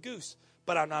killed the goose.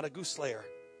 But I'm not a goose slayer.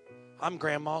 I'm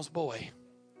grandma's boy.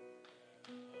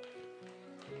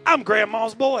 I'm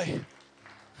grandma's boy.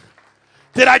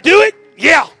 Did I do it?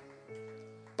 Yeah.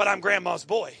 But I'm grandma's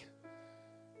boy.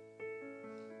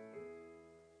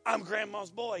 I'm grandma's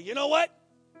boy. You know what?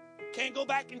 Can't go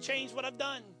back and change what I've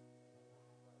done.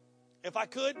 If I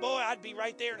could, boy, I'd be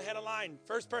right there in the head of line.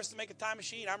 First person to make a time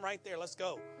machine, I'm right there. Let's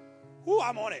go. Whoo,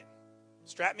 I'm on it.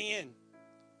 Strap me in.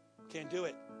 Can't do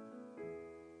it.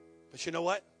 But you know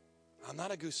what? I'm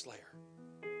not a goose slayer.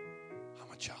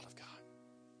 I'm a child of God.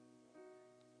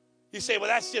 You say, well,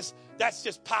 that's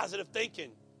just positive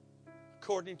thinking.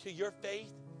 According to your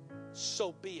faith,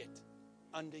 so be it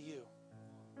unto you.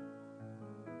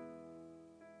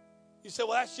 You say,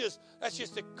 well, that's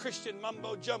just a Christian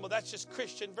mumbo jumbo. That's just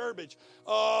Christian verbiage.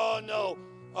 Oh, no.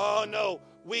 Oh, no.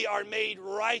 We are made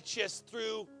righteous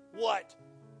through what?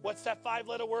 What's that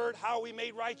 5-letter word? How are we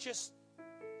made righteous?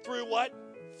 Through what?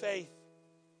 Faith.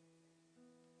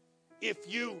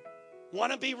 If you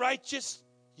want to be righteous,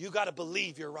 you got to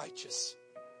believe you're righteous.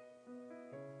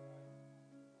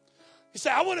 You say,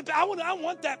 I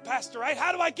want that, Pastor Wright.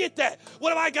 How do I get that?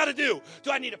 What do I got to do? Do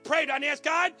I need to pray? Do I need to ask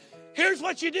God? Here's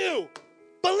what you do.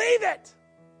 Believe it.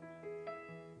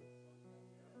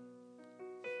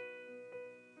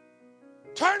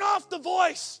 Turn off the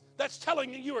voice that's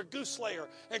telling you you're a goose slayer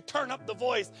and turn up the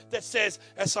voice that says,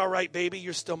 that's all right, baby,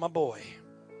 you're still my boy.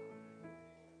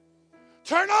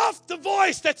 Turn off the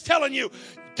voice that's telling you,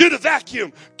 do the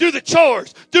vacuum, do the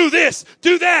chores, do this,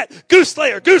 do that, goose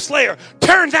slayer, goose slayer.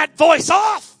 Turn that voice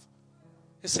off.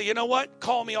 And say, you know what?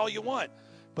 Call me all you want,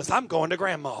 but I'm going to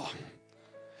grandma.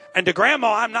 And to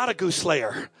grandma, I'm not a goose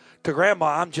slayer. To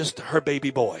grandma, I'm just her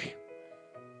baby boy.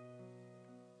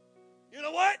 You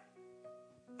know what?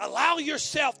 Allow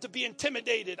yourself to be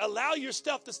intimidated. Allow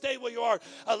yourself to stay where you are.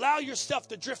 Allow yourself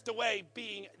to drift away,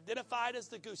 being identified as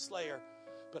the goose slayer.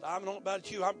 But I don't know about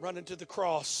you, I'm running to the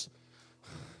cross.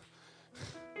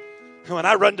 And when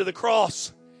I run to the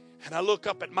cross and I look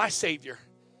up at my Savior,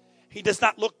 he does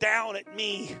not look down at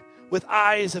me with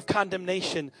eyes of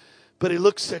condemnation, but he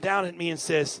looks down at me and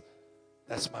says,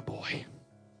 that's my boy.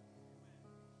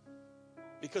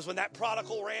 Because when that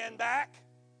prodigal ran back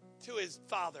to his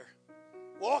father,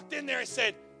 walked in there and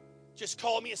said, just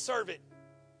call me a servant.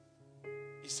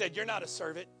 He said, you're not a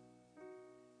servant.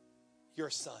 You're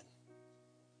a son.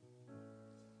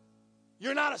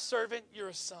 You're not a servant. You're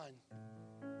a son.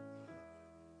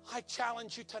 I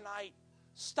challenge you tonight.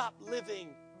 Stop living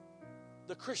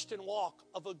the Christian walk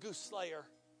of a goose slayer.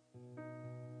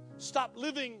 Stop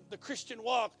living the Christian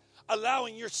walk,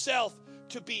 allowing yourself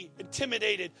to be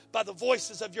intimidated by the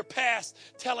voices of your past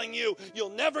telling you you'll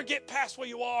never get past where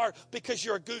you are because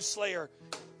you're a goose slayer.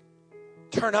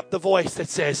 Turn up the voice that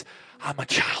says, I'm a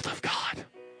child of God.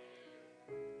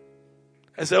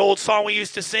 As the old song we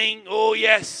used to sing, oh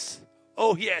yes,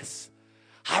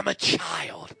 I'm a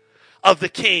child of the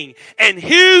King, and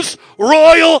his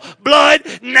royal blood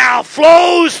now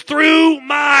flows through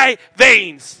my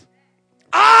veins.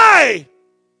 I,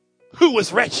 who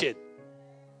was wretched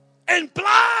and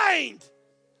blind,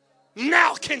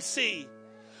 now can see.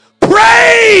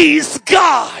 Praise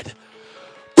God.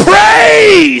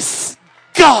 Praise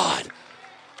God.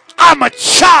 I'm a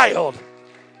child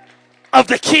of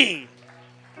the King.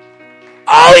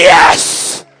 Oh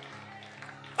yes.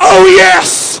 Oh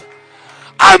yes.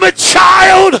 I'm a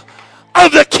child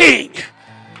of the King.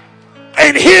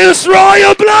 And his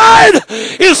royal blood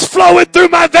is flowing through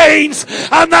my veins.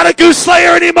 I'm not a goose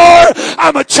slayer anymore.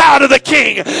 I'm a child of the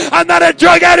King. I'm not a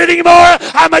drug addict anymore.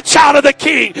 I'm a child of the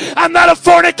King. I'm not a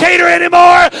fornicator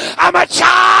anymore. I'm a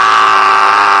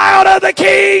child of the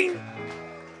King.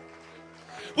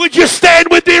 Would you stand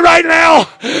with me right now?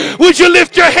 Would you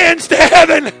lift your hands to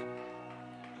heaven?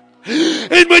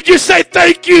 And would you say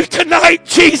thank you tonight,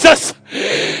 Jesus,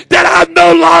 that I'm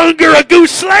no longer a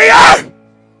goose slayer,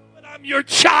 but I'm your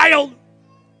child.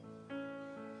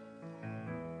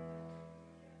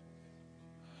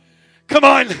 Come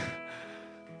on.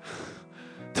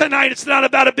 Tonight it's not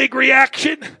about a big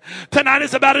reaction. Tonight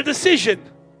it's about a decision.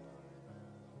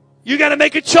 You got to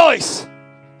make a choice.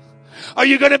 Are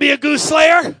you going to be a goose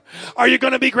slayer? Or are you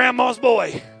going to be grandma's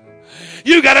boy?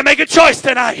 You got to make a choice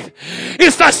tonight.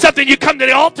 It's not something you come to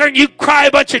the altar and you cry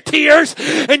a bunch of tears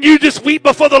and you just weep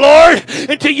before the Lord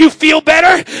until you feel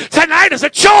better. Tonight is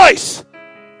a choice.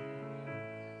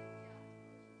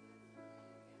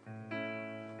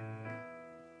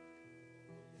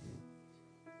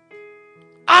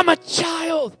 I'm a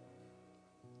child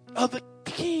of the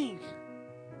King.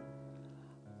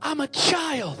 I'm a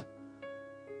child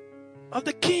of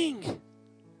the King.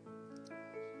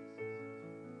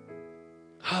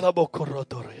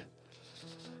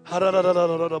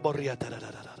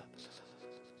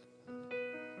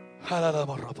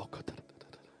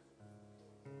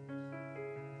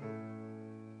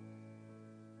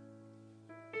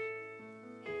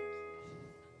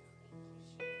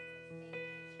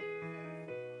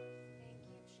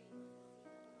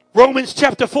 Romans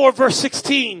chapter 4 verse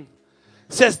 16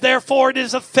 says, therefore it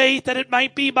is of faith that it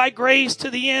might be by grace to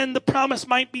the end the promise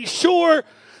might be sure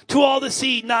to all the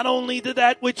seed, not only to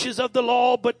that which is of the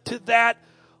law, but to that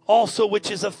also which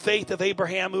is of faith of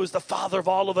Abraham, who is the father of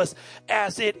all of us,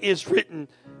 as it is written,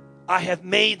 I have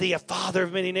made thee a father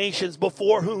of many nations,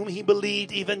 before whom he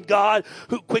believed, even God,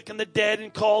 who quickened the dead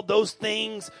and called those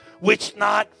things which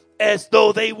not as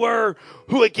though they were,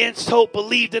 who against hope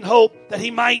believed in hope that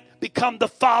he might become the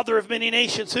father of many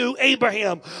nations, who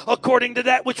Abraham, according to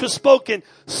that which was spoken,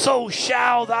 so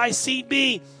shall thy seed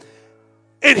be.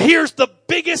 And here's the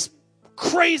biggest,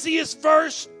 craziest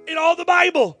verse in all the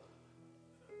Bible.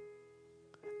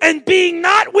 And being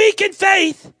not weak in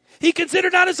faith, he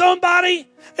considered not his own body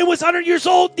and was 100 years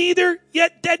old, neither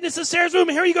yet deadness of Sarah's womb.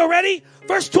 And here you go, ready?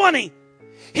 Verse 20.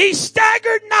 He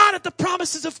staggered not at the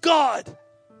promises of God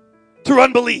through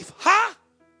unbelief. Huh?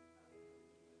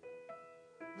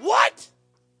 What?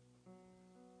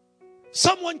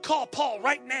 Someone call Paul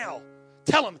right now.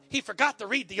 Tell him he forgot to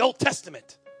read the Old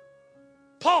Testament.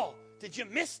 Paul, did you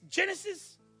miss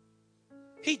Genesis?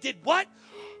 He did what?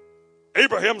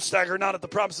 Abraham staggered not at the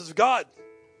promises of God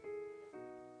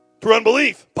through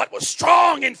unbelief, but was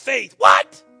strong in faith.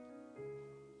 What?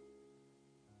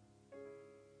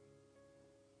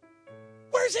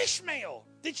 Where's Ishmael?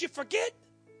 Did you forget?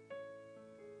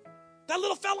 That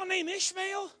little fellow named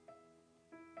Ishmael?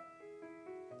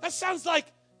 That sounds like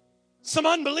some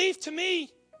unbelief to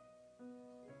me.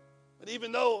 But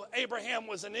even though Abraham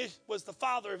was the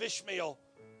father of Ishmael,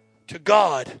 to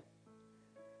God,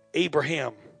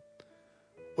 Abraham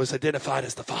was identified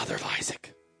as the father of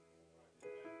Isaac.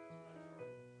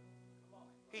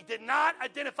 He did not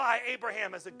identify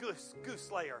Abraham as a goose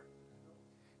slayer.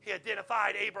 He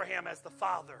identified Abraham as the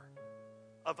father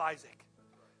of Isaac.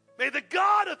 May the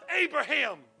God of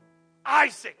Abraham,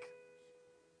 Isaac,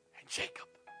 and Jacob.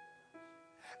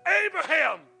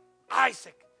 Abraham,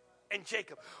 Isaac, and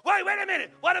Jacob. Wait a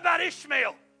minute. What about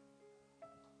Ishmael?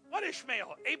 What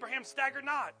Ishmael? Abraham staggered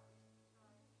not.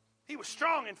 He was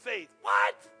strong in faith.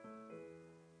 What?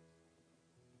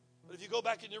 But if you go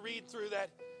back and you read through that,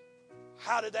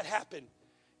 how did that happen?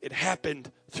 It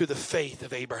happened through the faith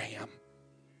of Abraham.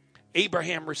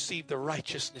 Abraham received the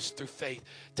righteousness through faith.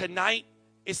 Tonight,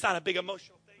 it's not a big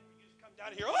emotional thing. You just come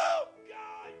down here, oh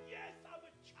God, yes, I'm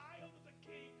a child of the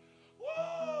King.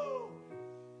 Whoa!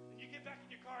 And you get back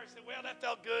in your car and say, well, that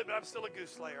felt good, but I'm still a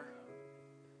goose slayer.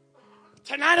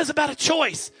 Tonight is about a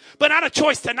choice, but not a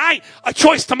choice tonight, a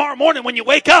choice tomorrow morning when you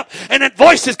wake up and that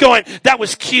voice is going, that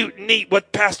was cute and neat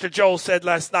what Pastor Joel said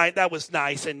last night. That was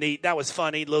nice and neat. That was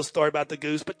funny, little story about the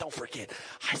goose, but don't forget,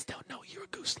 I still know you're a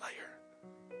goose slayer.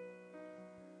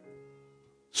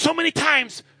 So many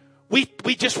times we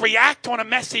just react on a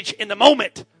message in the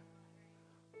moment.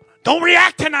 Don't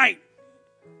react tonight.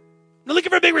 I'm not looking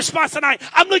for a big response tonight.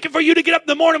 I'm looking for you to get up in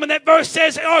the morning when that verse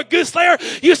says, oh, goose slayer,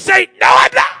 you say, no,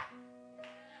 I'm not.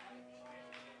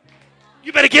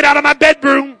 You better get out of my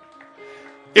bedroom.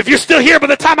 If you're still here by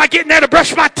the time I get in there to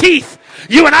brush my teeth,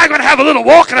 you and I are going to have a little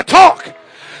walk and a talk.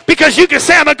 Because you can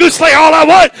say I'm a goose slayer all I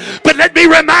want, but let me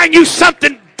remind you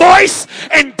something, voice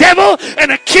and devil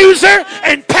and accuser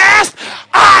and past.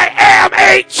 I am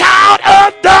a child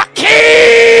of the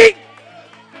King.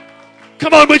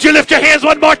 Come on, would you lift your hands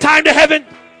one more time to heaven?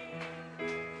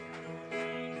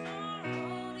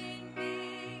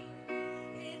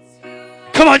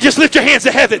 Come on, just lift your hands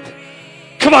to heaven.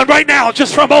 Come on, right now,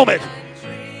 just for a moment.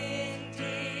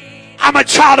 I'm a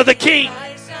child of the King.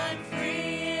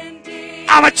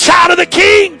 I'm a child of the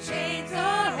King.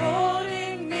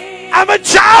 I'm a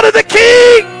child of the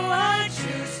King.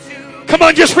 Come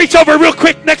on, just reach over real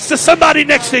quick next to somebody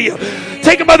next to you.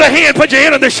 Take them by the hand, put your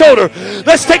hand on their shoulder.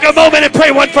 Let's take a moment and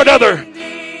pray one for another.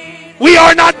 We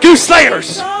are not goose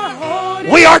slayers.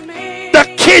 We are the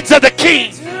kids of the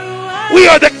King. We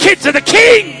are the kids of the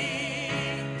King.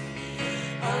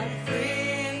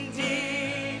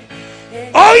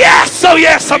 Oh yes,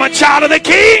 I'm a child of the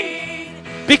King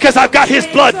because I've got his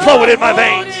blood flowing in my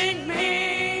veins.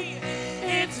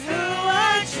 It's who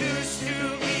I choose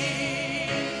to be.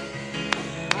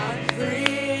 I'm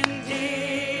free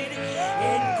indeed.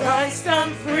 In Christ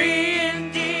I'm free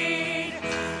indeed.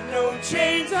 No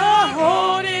chains are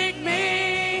holding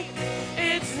me.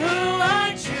 It's who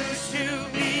I choose to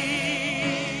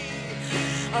be.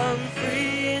 I'm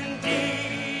free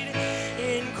indeed.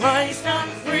 In Christ I'm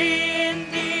free.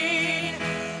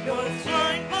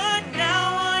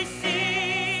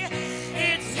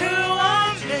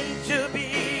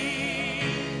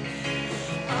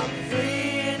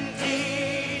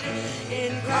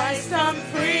 I'm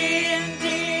free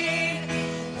indeed.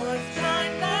 Was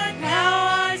blind, but now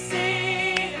I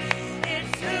see.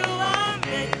 It's who I'm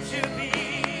meant to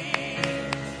be.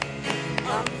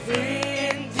 I'm free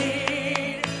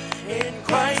indeed. In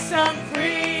Christ I'm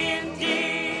free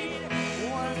indeed.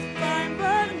 Was blind,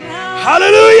 but now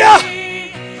hallelujah!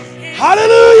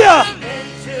 Hallelujah!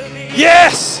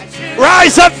 Yes!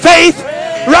 Rise up, faith!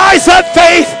 Rise up,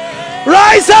 faith!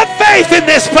 Rise up, faith in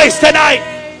this place tonight!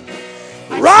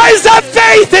 Rise up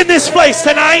faith in this place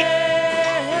tonight.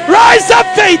 Rise up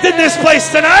faith in this place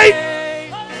tonight.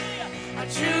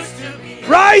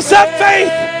 Rise up faith.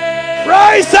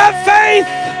 Rise up faith.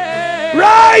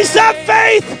 Rise up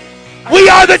faith. We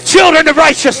are the children of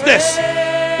righteousness.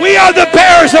 We are the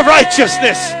bearers of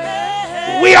righteousness.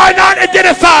 We are not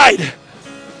identified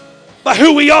by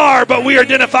who we are, but we are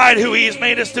identified who he has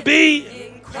made us to be.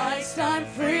 In Christ I'm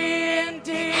free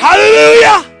indeed.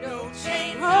 Hallelujah.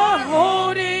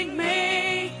 Holding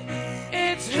me.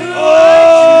 It's who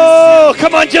oh,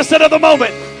 come on, just another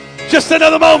moment. Just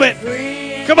another moment.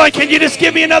 Come on, can you just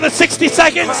give me another 60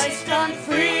 seconds?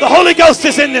 The Holy Ghost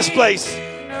is in this place.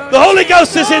 The Holy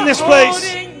Ghost is in this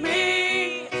place.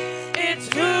 It's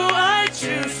who I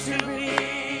choose to be.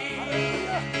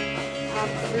 I'm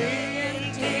free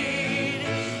indeed.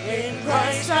 In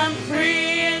Christ I'm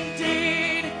free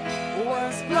indeed.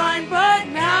 Was blind, but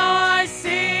now I see.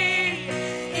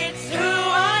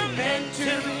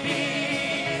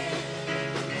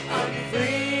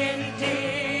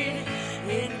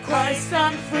 Christ,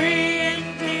 I'm free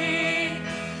indeed.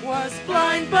 Was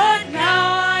blind, but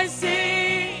now I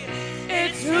see.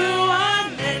 It's who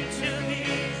I'm meant to be.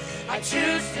 I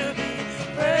choose to be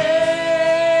brave.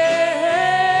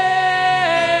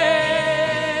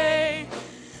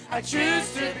 I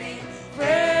choose to be brave.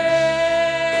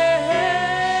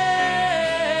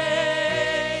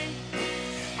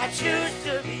 I choose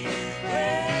to be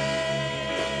brave.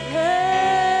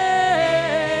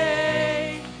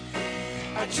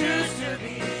 I choose to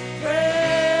be brave.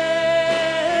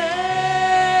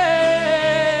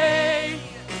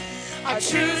 I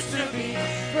choose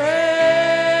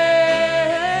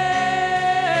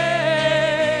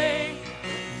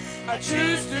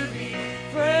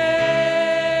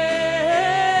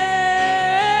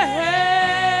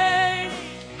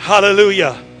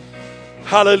Hallelujah.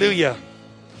 Hallelujah.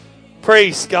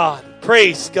 Praise God.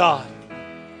 Praise God.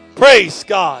 Praise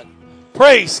God.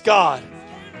 Praise God.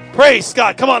 Praise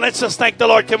God. Come on, let's just thank the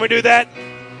Lord. Can we do that?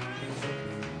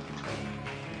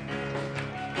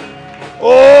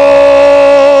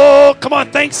 Oh, come on.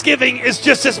 Thanksgiving is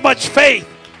just as much faith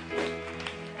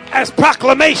as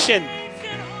proclamation.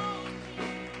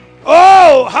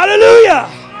 Oh, hallelujah.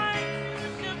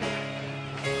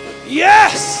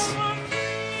 Yes.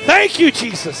 Thank you,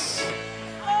 Jesus.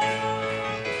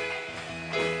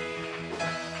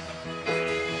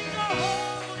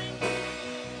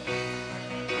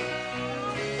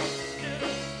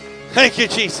 Thank you,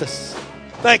 Jesus.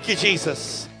 Thank you,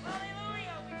 Jesus.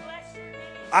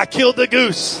 I killed the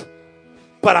goose,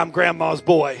 but I'm grandma's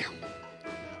boy.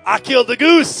 I killed the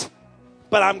goose,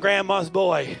 but I'm grandma's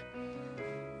boy.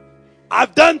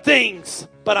 I've done things,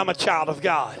 but I'm a child of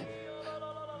God.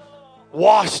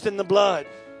 Washed in the blood.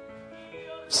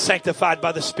 Sanctified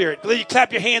by the Spirit. Will you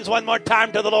clap your hands one more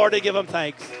time to the Lord and give him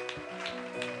thanks?